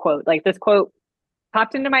to say the quote. Like this quote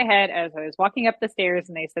popped into my head as I was walking up the stairs,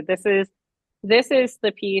 and they said, this is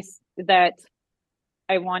the piece that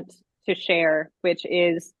I want to share, which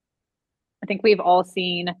is, I think we've all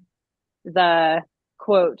seen the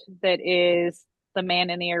quote that is the man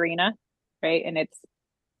in the arena, right? And it's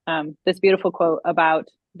this beautiful quote about,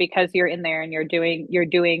 because you're in there and you're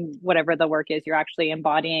doing whatever the work is, you're actually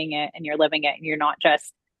embodying it and you're living it, and you're not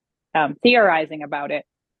just theorizing about it.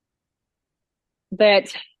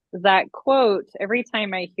 That quote, every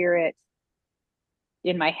time I hear it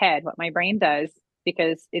in my head, what my brain does,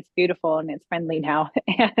 because it's beautiful and it's friendly now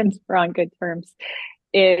and we're on good terms,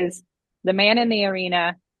 is the man in the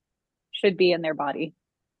arena should be in their body.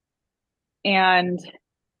 And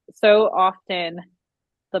so often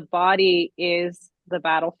the body is the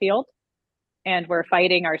battlefield, and we're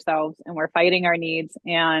fighting ourselves and we're fighting our needs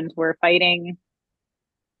and we're fighting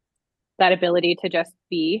that ability to just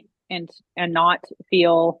be and not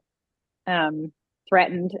feel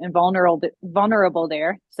threatened and vulnerable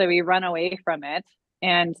there. So we run away from it.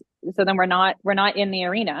 And so then we're not in the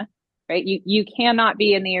arena, right? You cannot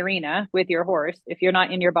be in the arena with your horse if you're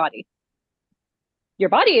not in your body. Your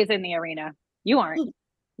body is in the arena. You aren't.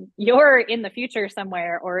 You're in the future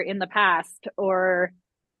somewhere, or in the past, or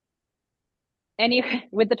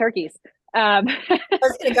with the turkeys. I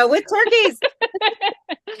was gonna go with turkeys.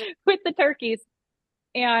 With the turkeys.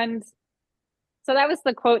 And so that was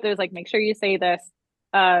the quote that was like, make sure you say this,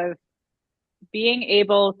 of being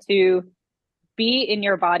able to be in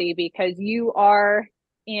your body, because you are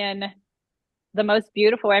in the most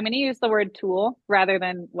beautiful, I'm going to use the word tool rather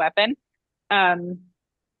than weapon.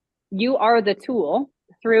 You are the tool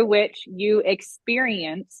through which you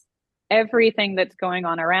experience everything that's going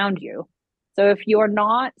on around you. So if you're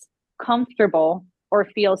not comfortable or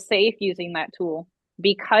feel safe using that tool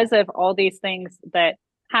because of all these things that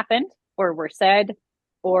happened or were said,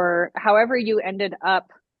 or however you ended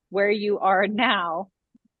up where you are now,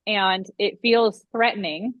 and it feels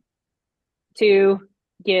threatening to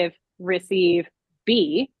give, receive,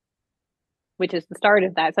 be, which is the start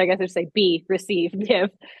of that. So I guess I should say be, receive, give.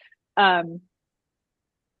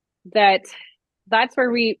 That's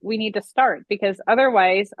where we need to start, because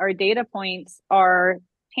otherwise our data points are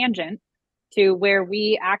tangent to where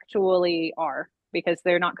we actually are, because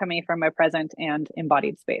they're not coming from a present and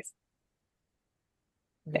embodied space.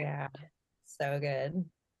 Yeah, so good.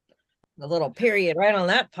 The little period right on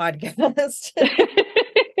that podcast.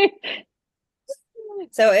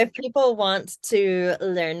 So if people want to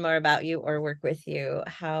learn more about you or work with you,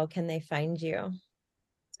 how can they find you?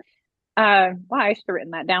 Well, I should have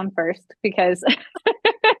written that down first, because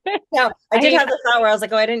no, I did have the thought where I was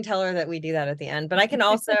like, oh, I didn't tell her that we do that at the end, but I can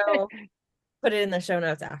also put it in the show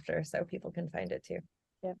notes after so people can find it too.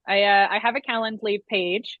 Yeah. I have a Calendly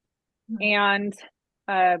page, and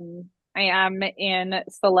I am in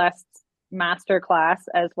Celeste's masterclass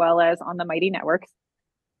as well as on the Mighty Networks.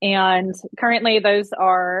 And currently those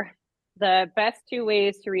are the best two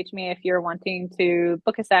ways to reach me if you're wanting to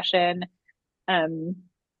book a session.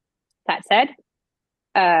 That said,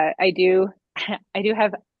 I do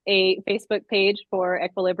have a Facebook page for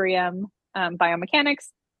Equilibrium Biomechanics,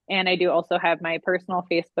 and I do also have my personal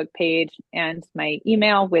Facebook page and my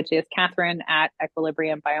email, which is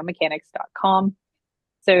Katherine@equilibriumbiomechanics.com.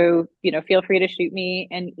 So, feel free to shoot me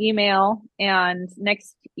an email. And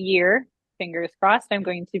next year, fingers crossed, I'm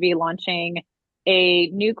going to be launching a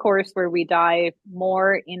new course where we dive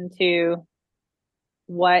more into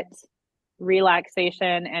what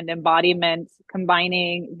relaxation and embodiment,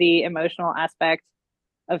 combining the emotional aspect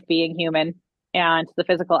of being human and the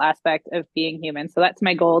physical aspect of being human. So that's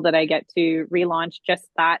my goal, that I get to relaunch just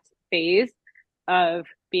that phase of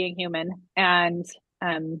being human and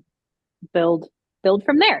build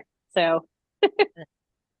from there. So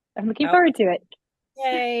I'm looking forward to it.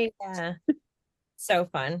 Yay. Yeah. So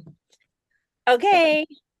fun. Okay.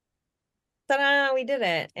 Ta-da, we did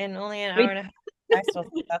it in only an hour and a half. I still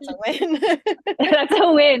think that's a win. That's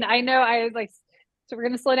a win. I know. I was like, so we're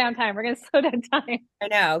going to slow down time. We're going to slow down time. I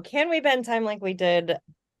know. Can we bend time like we did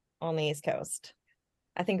on the East Coast?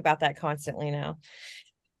 I think about that constantly now.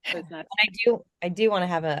 I do want to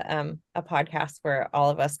have a podcast where all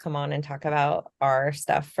of us come on and talk about our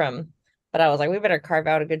stuff but I was like, we better carve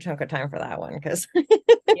out a good chunk of time for that one because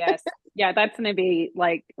yes. Yeah, that's gonna be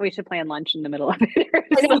like we should plan lunch in the middle of it.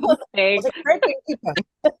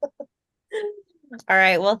 All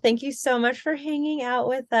right. Well, thank you so much for hanging out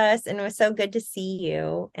with us. And it was so good to see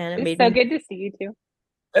you. And it was so good to see you too.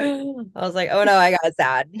 I was like, oh no, I got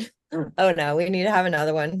sad. Oh no, we need to have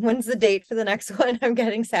another one. When's the date for the next one? I'm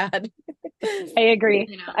getting sad. I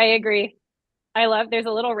agree. I love there's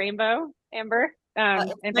a little rainbow, Amber.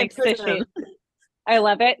 And thanks to Shayleigh. I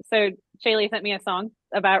love it. So Shayleigh sent me a song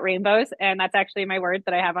about rainbows, and that's actually my word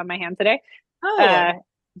that I have on my hand today. Oh, yeah.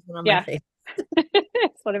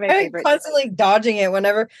 It's one of my favorites. I'm constantly dodging it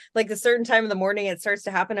whenever like a certain time of the morning it starts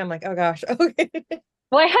to happen. I'm like, oh gosh, okay.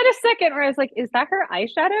 Well, I had a second where I was like, is that her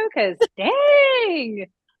eyeshadow? Because dang,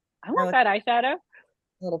 I want that eyeshadow.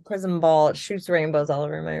 Little prism ball. It shoots rainbows all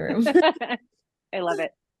over my room. I love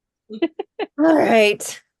it. All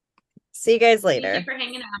right. See you guys later. Thank you for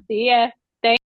hanging out. See ya.